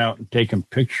I've gone out and taken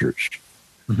pictures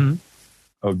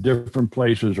of different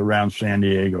places around San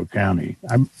Diego County.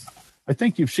 I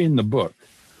think you've seen the book.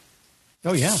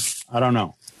 Oh, yeah. I don't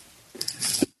know.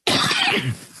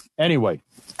 Anyway,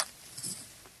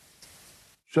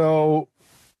 so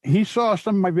he saw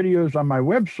some of my videos on my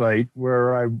website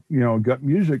where I, got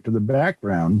music to the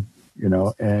background,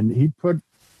 and he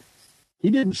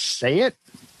didn't say it,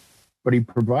 but he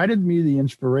provided me the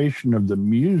inspiration of the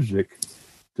music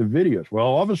to videos. Well,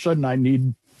 all of a sudden I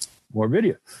need more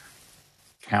video.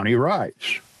 County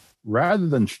rides rather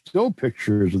than still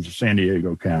pictures of the San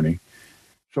Diego County.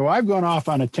 So I've gone off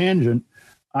on a tangent.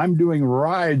 I'm doing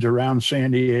rides around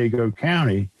San Diego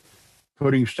County,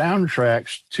 putting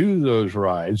soundtracks to those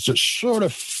rides that sort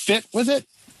of fit with it.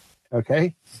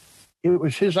 Okay. It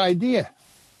was his idea.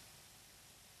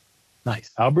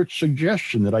 Nice. Albert's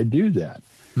suggestion that I do that.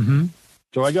 Mm-hmm.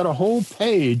 So I got a whole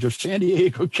page of San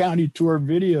Diego County tour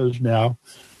videos now,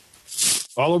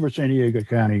 all over San Diego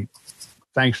County,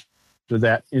 thanks to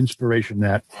that inspiration,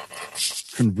 that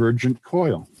convergent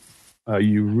coil, a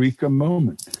eureka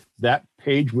moment. That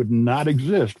page would not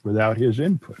exist without his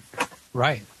input.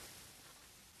 Right.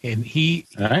 And he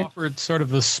offered sort of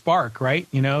the spark, right?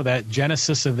 That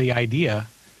genesis of the idea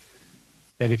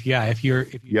that if you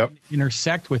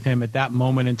intersect with him at that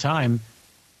moment in time,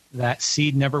 that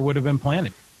seed never would have been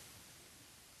planted.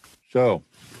 So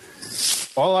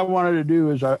all I wanted to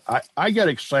do is I got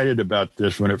excited about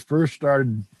this when it first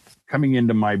started coming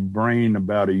into my brain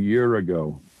about a year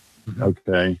ago. Mm-hmm.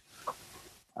 Okay.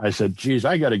 I said, geez,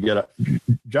 I got to get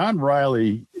John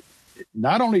Riley.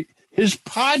 Not only his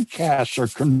podcasts are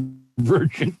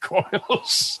convergent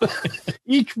coils.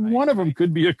 Each one of them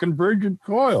could be a convergent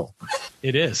coil.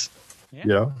 It is.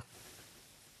 Yeah.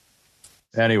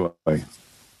 Anyway.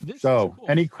 So, cool.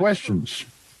 Any questions?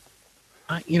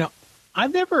 I've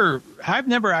never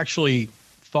actually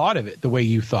thought of it the way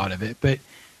you thought of it, but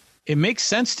it makes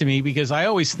sense to me because I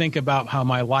always think about how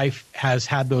my life has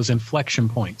had those inflection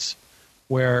points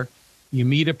where you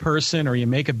meet a person or you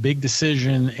make a big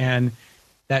decision and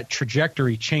that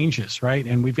trajectory changes, right?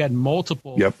 And we've had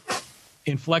multiple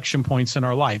inflection points in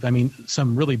our life. I mean,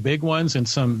 some really big ones and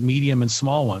some medium and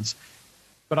small ones.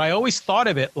 But I always thought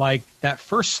of it like that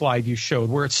first slide you showed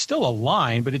where it's still a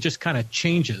line, but it just kind of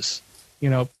changes,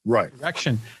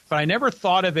 direction. But I never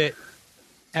thought of it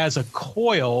as a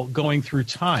coil going through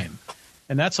time.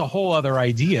 And that's a whole other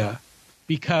idea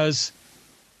because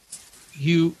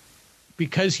you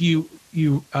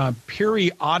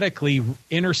periodically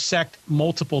intersect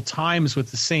multiple times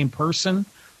with the same person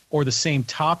or the same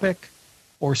topic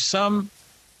or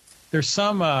there's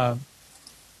some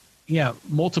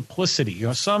multiplicity,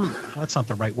 that's not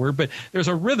the right word, but there's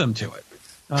a rhythm to it.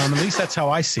 At least that's how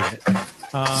I see it.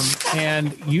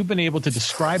 And you've been able to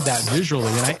describe that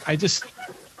visually. And I just,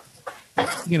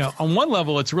 on one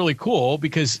level, it's really cool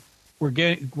because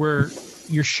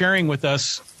you're sharing with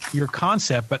us your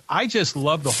concept, but I just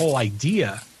love the whole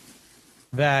idea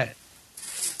that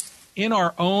in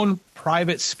our own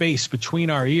private space between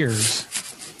our ears,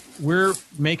 we're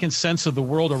making sense of the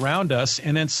world around us,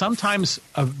 and then sometimes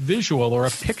a visual or a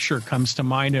picture comes to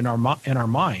mind in our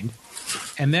mind,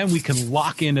 And then we can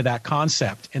lock into that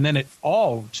concept. And then it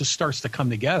all just starts to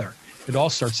come together. It all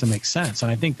starts to make sense.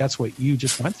 And I think that's what you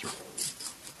just went through.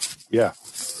 Yeah.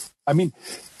 I mean,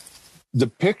 the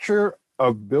picture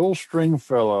of Bill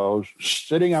Stringfellow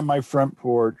sitting on my front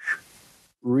porch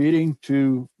reading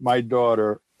to my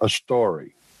daughter a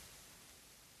story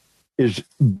is,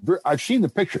 I've seen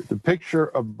the picture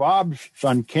of Bob's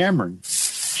son Cameron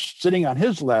sitting on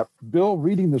his lap, Bill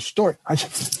reading the story. I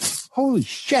said, holy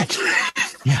shit.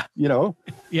 Yeah. You know?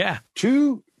 Yeah.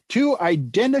 Two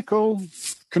identical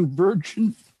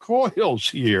convergent coils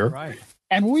here. Right.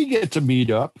 And we get to meet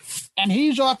up, and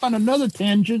he's off on another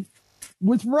tangent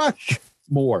with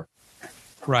Rushmore.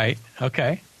 Right.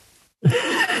 Okay.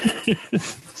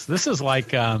 So this is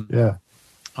like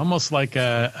almost like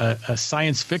a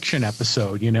science fiction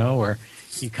episode, you know, where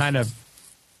you kind of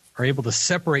are able to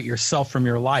separate yourself from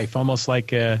your life, almost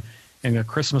like in a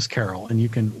Christmas Carol, and you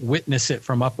can witness it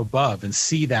from up above and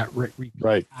see that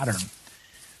right pattern.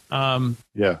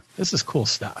 Yeah. This is cool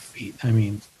stuff, Pete. I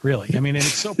mean, really. I mean, and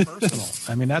it's so personal.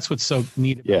 I mean, that's what's so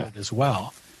neat about it as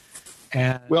well.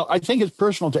 And well, I think it's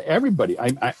personal to everybody.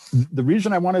 The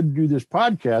reason I wanted to do this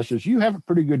podcast is you have a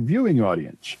pretty good viewing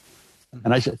audience. Mm-hmm.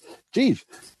 And I said, geez,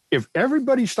 if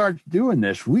everybody starts doing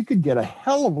this, we could get a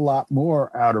hell of a lot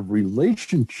more out of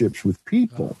relationships with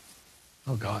people.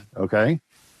 Oh God. Okay.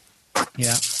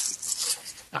 Yeah.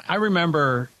 I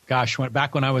remember, gosh,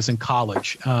 back when I was in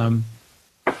college,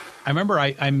 I remember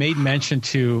I made mention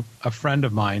to a friend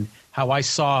of mine how I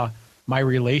saw my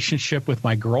relationship with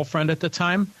my girlfriend at the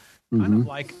time, kind of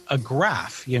like a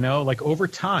graph, you know, like over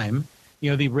time, you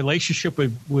know, the relationship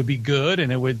would be good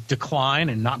and it would decline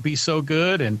and not be so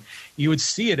good. And you would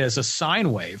see it as a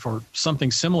sine wave or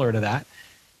something similar to that.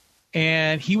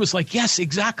 And he was like, yes,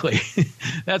 exactly.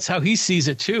 That's how he sees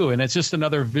it too. And it's just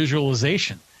another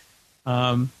visualization,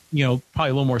 you know, probably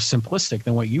a little more simplistic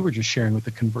than what you were just sharing with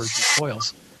the convergent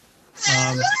coils.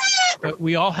 But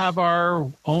we all have our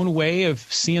own way of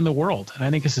seeing the world. And I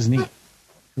think this is neat. It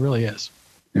really is.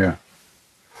 Yeah.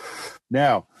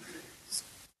 Now,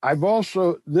 I've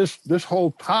also, this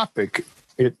whole topic,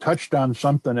 it touched on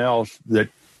something else that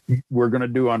we're going to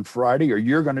do on Friday, or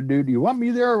you're going to do. Do you want me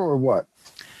there or what?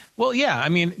 Well, yeah. I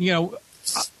mean, you know,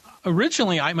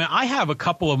 originally, I have a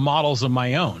couple of models of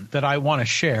my own that I want to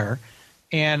share.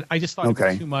 And I just thought it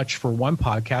was too much for one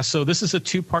podcast. So this is a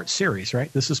 2-part series,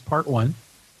 right? This is part 1.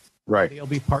 Right. It'll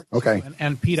be part 2. Okay.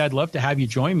 And Pete, I'd love to have you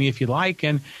join me if you like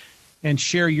and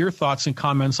share your thoughts and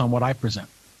comments on what I present.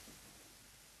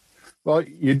 Well,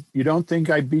 you don't think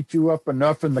I beat you up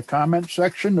enough in the comment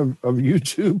section of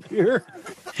YouTube here?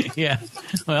 Yeah.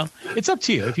 Well, it's up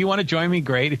to you. If you want to join me,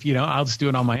 great. If you don't, I'll just do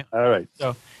it on my own. All right.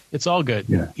 So it's all good.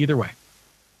 Yeah. Either way.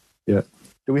 Yeah.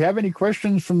 Do we have any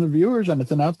questions from the viewers?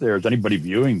 Anything out there? Is anybody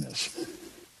viewing this?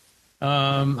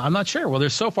 I'm not sure. Well,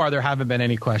 so far there haven't been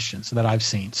any questions that I've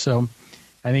seen. So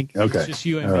I think it's just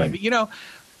you and me. Right. But, you know,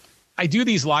 I do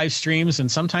these live streams,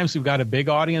 and sometimes we've got a big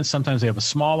audience. Sometimes we have a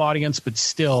small audience, but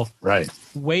still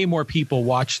way more people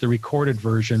watch the recorded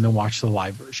version than watch the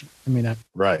live version. I mean,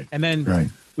 right. And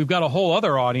then we've got a whole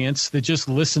other audience that just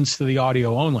listens to the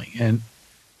audio only. And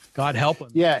God help them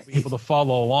be able to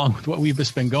follow along with what we've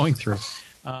just been going through.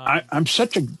 I'm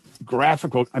such a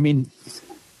graphical. I mean,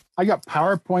 I got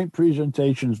PowerPoint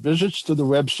presentations, visits to the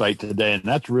website today, and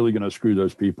that's really going to screw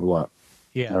those people up.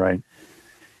 Yeah. All right.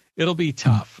 It'll be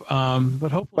tough,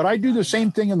 but hopefully. But I do the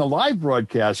same thing in the live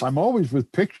broadcast. I'm always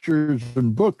with pictures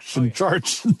and books and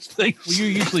charts and things. Well, you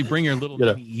usually bring your little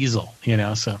mini easel, you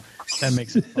know, so that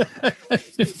makes it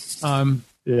fun.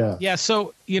 Yeah.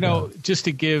 So, you know, just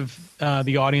to give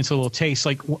the audience a little taste,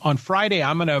 like on Friday,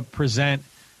 I'm going to present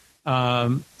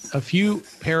a few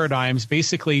paradigms.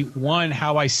 Basically, one,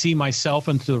 how I see myself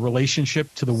into the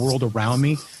relationship to the world around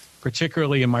me,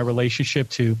 particularly in my relationship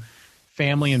to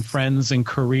family and friends and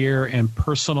career and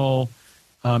personal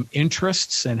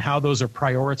interests, and how those are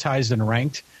prioritized and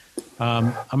ranked.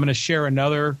 I'm going to share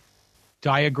another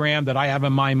diagram that I have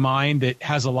in my mind that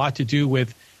has a lot to do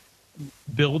with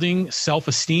building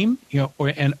self-esteem, you know,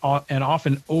 and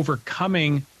often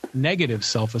overcoming negative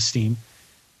self-esteem.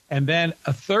 And then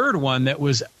a third one that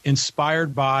was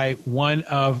inspired by one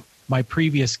of my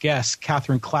previous guests,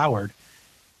 Catherine Cloward,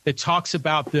 that talks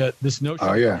about this notion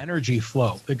of energy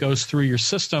flow that goes through your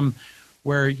system,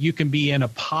 where you can be in a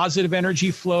positive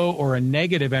energy flow or a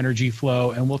negative energy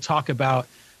flow. And we'll talk about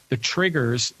the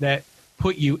triggers that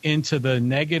put you into the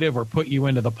negative or put you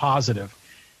into the positive.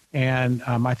 And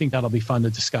I think that'll be fun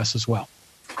to discuss as well.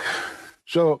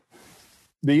 So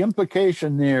the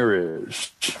implication there is,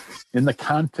 in the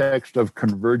context of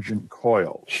convergent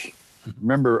coils,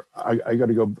 remember, I got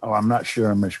to go, I'm not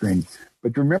sharing my screen.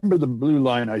 But remember the blue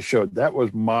line I showed? That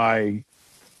was my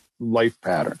life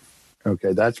pattern.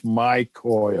 Okay, that's my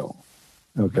coil.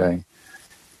 Okay.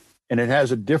 And it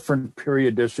has a different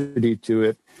periodicity to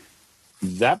it.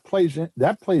 That plays in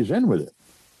with it.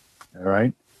 All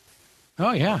right.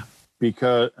 Oh, yeah.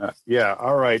 Because,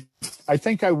 all right. I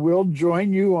think I will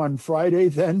join you on Friday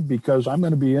then, because I'm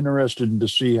going to be interested to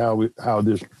see how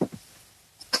this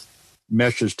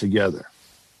meshes together.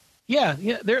 Yeah.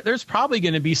 There's probably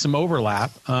going to be some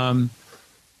overlap. I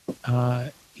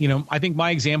think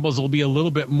my examples will be a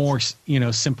little bit more,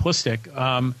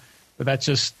 simplistic. But that's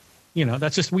just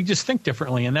we just think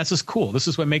differently, and that's just cool. This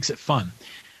is what makes it fun.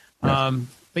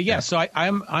 Yes. So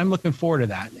I'm looking forward to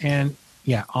that. And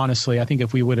yeah, honestly, I think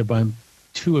if we would have done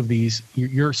two of these,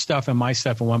 your stuff and my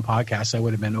stuff in one podcast, that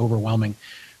would have been overwhelming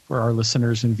for our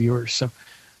listeners and viewers. So,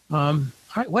 all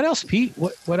right, what else, Pete?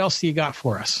 What else do you got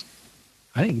for us?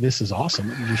 I think this is awesome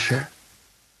what you just shared.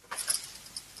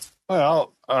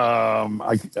 Well,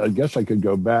 I guess I could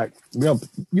go back. Well,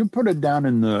 you put it down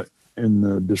in the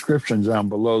descriptions down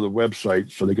below the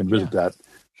website so they can visit that.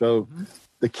 So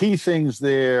the key things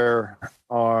there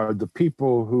are the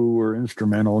people who were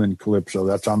instrumental in Calypso.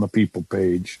 That's on the people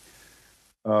page.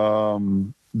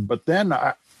 But then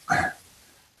I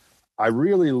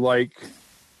really like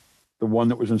the one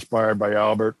that was inspired by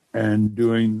Albert and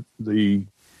doing the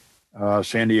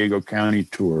San Diego County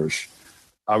tours.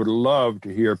 I would love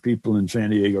to hear people in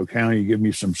San Diego County give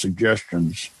me some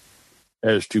suggestions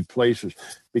as to places,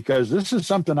 because this is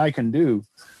something I can do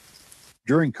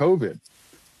during COVID.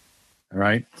 All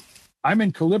right. I'm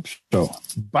in Calypso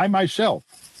by myself.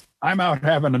 I'm out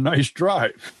having a nice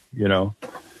drive,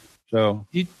 So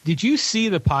did you see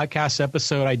the podcast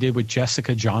episode I did with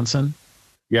Jessica Johnson?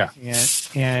 Yeah.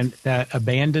 And that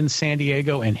abandoned San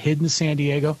Diego and hidden San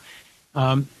Diego.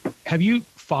 Have you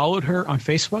followed her on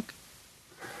Facebook?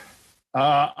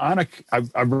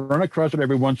 I've run across it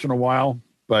every once in a while,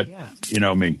 but you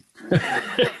know me.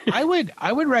 I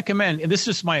would recommend, and this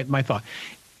is just my thought.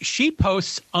 She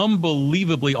posts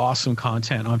unbelievably awesome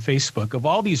content on Facebook of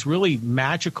all these really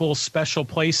magical, special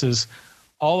places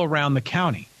all around the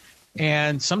county,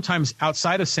 and sometimes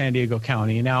outside of San Diego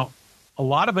County. Now, a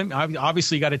lot of them,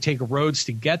 obviously, you got to take roads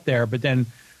to get there, but then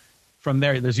from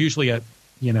there, there's usually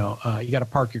you got to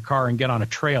park your car and get on a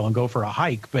trail and go for a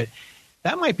hike. But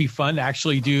that might be fun to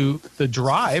actually do the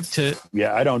drive to.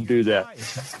 Yeah, I don't do that.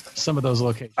 Some of those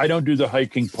locations. I don't do the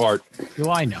hiking part. Well,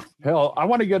 I know. Hell, I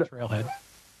want to get trailhead.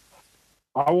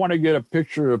 I want to get a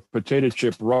picture of Potato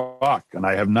Chip Rock, and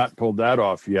I have not pulled that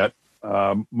off yet.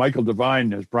 Michael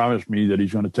Devine has promised me that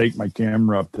he's going to take my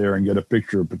camera up there and get a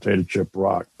picture of Potato Chip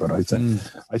Rock. But I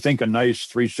think a nice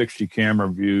 360 camera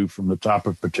view from the top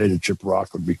of Potato Chip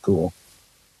Rock would be cool.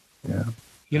 Yeah.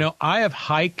 I have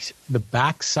hiked the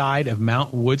backside of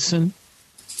Mount Woodson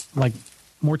like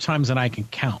more times than I can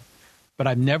count, but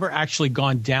I've never actually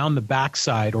gone down the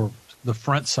backside or the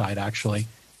front side actually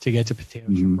to get to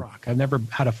Potato Chip Rock. I've never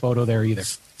had a photo there either.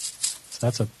 So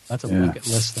that's a bucket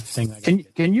list thing.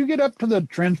 Can you get up to the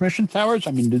transmission towers?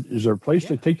 I mean, is there a place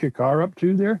to take your car up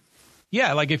to there?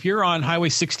 Yeah, like if you're on Highway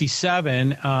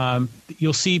 67,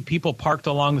 you'll see people parked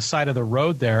along the side of the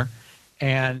road there.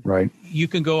 And you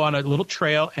can go on a little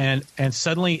trail, and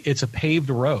suddenly it's a paved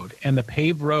road, and the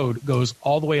paved road goes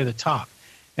all the way to the top,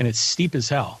 and it's steep as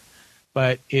hell,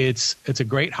 but it's a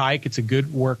great hike. It's a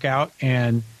good workout,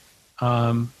 and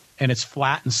it's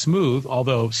flat and smooth,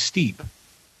 although steep.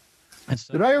 And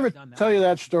so did I ever tell you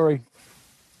that story?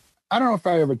 I don't know if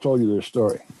I ever told you this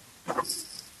story.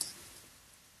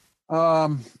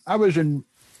 I was in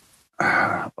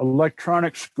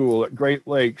electronics school at Great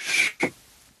Lakes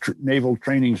Naval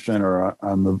Training Center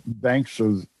on the banks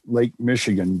of Lake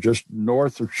Michigan, just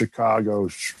north of Chicago,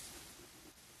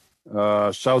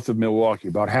 south of Milwaukee,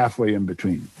 about halfway in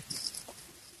between.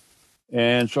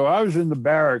 And so I was in the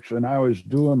barracks and I was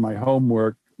doing my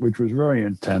homework, which was very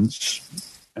intense.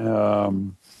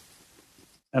 And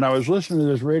I was listening to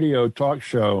this radio talk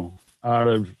show out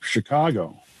of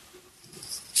Chicago.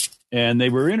 And they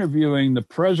were interviewing the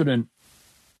president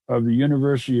of the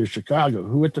University of Chicago,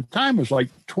 who at the time was like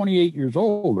 28 years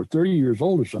old or 30 years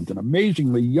old or something,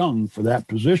 amazingly young for that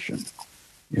position,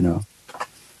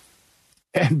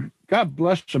 And God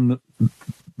bless him,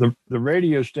 the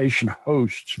radio station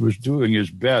host was doing his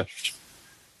best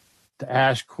to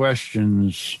ask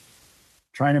questions,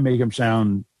 trying to make him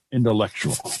sound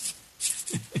intellectual.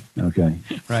 Okay.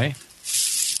 Right.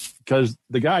 Because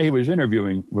the guy he was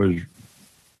interviewing was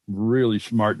really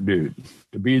smart dude.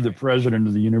 To be the president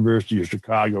of the University of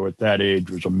Chicago at that age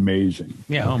was amazing.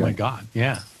 Yeah. Okay. Oh my God.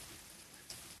 Yeah.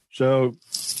 So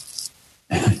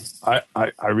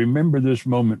I remember this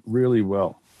moment really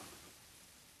well.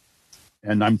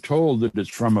 And I'm told that it's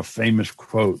from a famous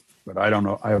quote, but I don't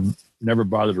know. I have never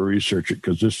bothered to research it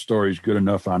because this story is good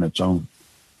enough on its own.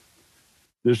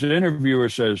 This interviewer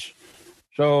says,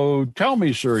 "So tell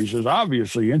me, sir," he says,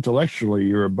 "obviously, intellectually,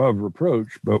 you're above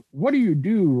reproach, but what do you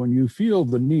do when you feel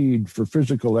the need for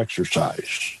physical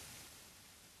exercise?"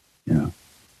 You know,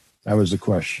 that was the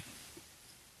question.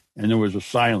 And there was a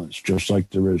silence, just like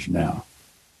there is now,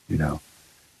 you know.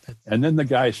 And then the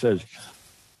guy says,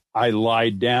 "I lie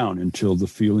down until the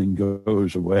feeling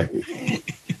goes away."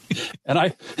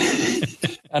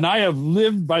 And I have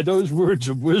lived by those words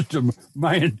of wisdom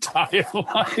my entire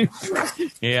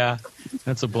life. Yeah,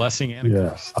 that's a blessing and a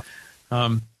curse.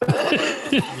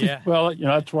 Yeah. Well, you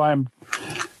know, that's why I'm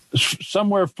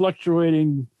somewhere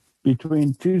fluctuating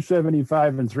between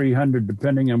 275 and 300,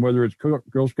 depending on whether it's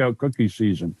Girl Scout cookie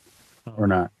season or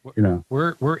not. You know,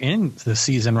 we're in the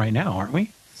season right now, aren't we?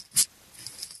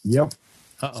 Yep.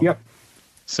 Uh-oh. Yep.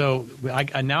 So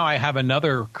I now I have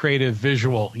another creative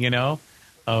visual, you know,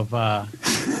 of the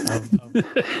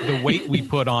weight we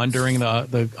put on during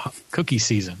the cookie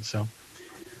season. So,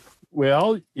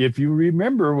 well, if you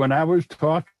remember when I was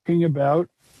talking about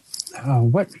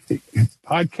what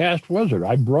podcast was it?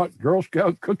 I brought Girl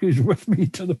Scout cookies with me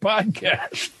to the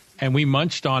podcast, and we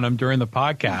munched on them during the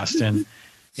podcast, and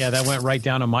yeah, that went right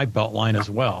down to my belt line as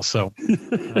well. So,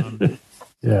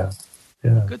 yeah,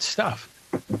 good stuff.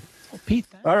 Well, Pete,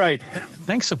 all right.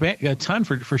 Thanks a ton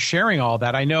for sharing all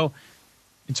that. I know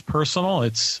it's personal.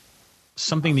 It's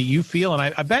something that you feel,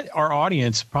 and I bet our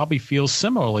audience probably feels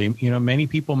similarly. You know, many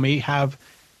people may have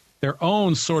their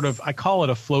own sort of, I call it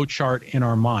a flow chart in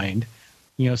our mind,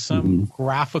 you know, some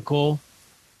graphical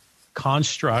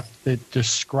construct that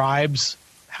describes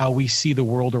how we see the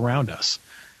world around us.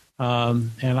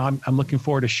 And I'm looking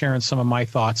forward to sharing some of my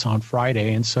thoughts on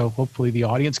Friday. And so hopefully the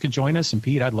audience can join us. And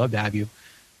Pete, I'd love to have you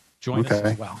join us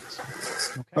as well.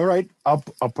 Okay. All right. I'll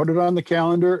put it on the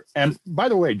calendar. And by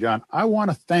the way, John, I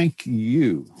want to thank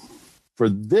you for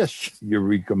this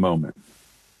eureka moment.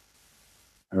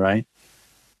 All right.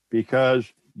 Because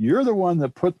you're the one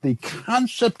that put the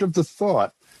concept of the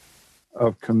thought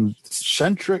of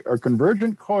concentric or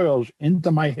convergent coils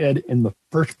into my head in the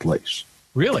first place.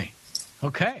 Really?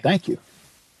 Okay. Thank you.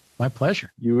 My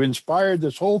pleasure. You inspired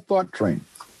this whole thought train.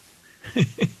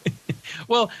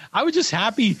 Well, I was just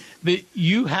happy that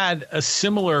you had a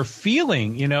similar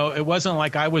feeling. You know, it wasn't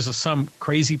like I was some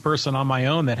crazy person on my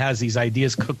own that has these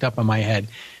ideas cooked up in my head,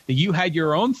 that you had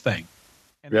your own thing.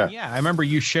 And I remember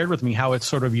you shared with me how it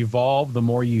sort of evolved the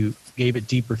more you gave it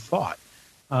deeper thought.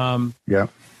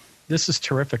 This is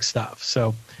terrific stuff.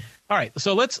 So, all right.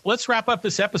 So let's wrap up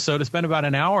this episode. It's been about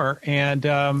an hour, and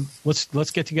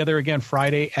let's get together again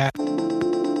Friday at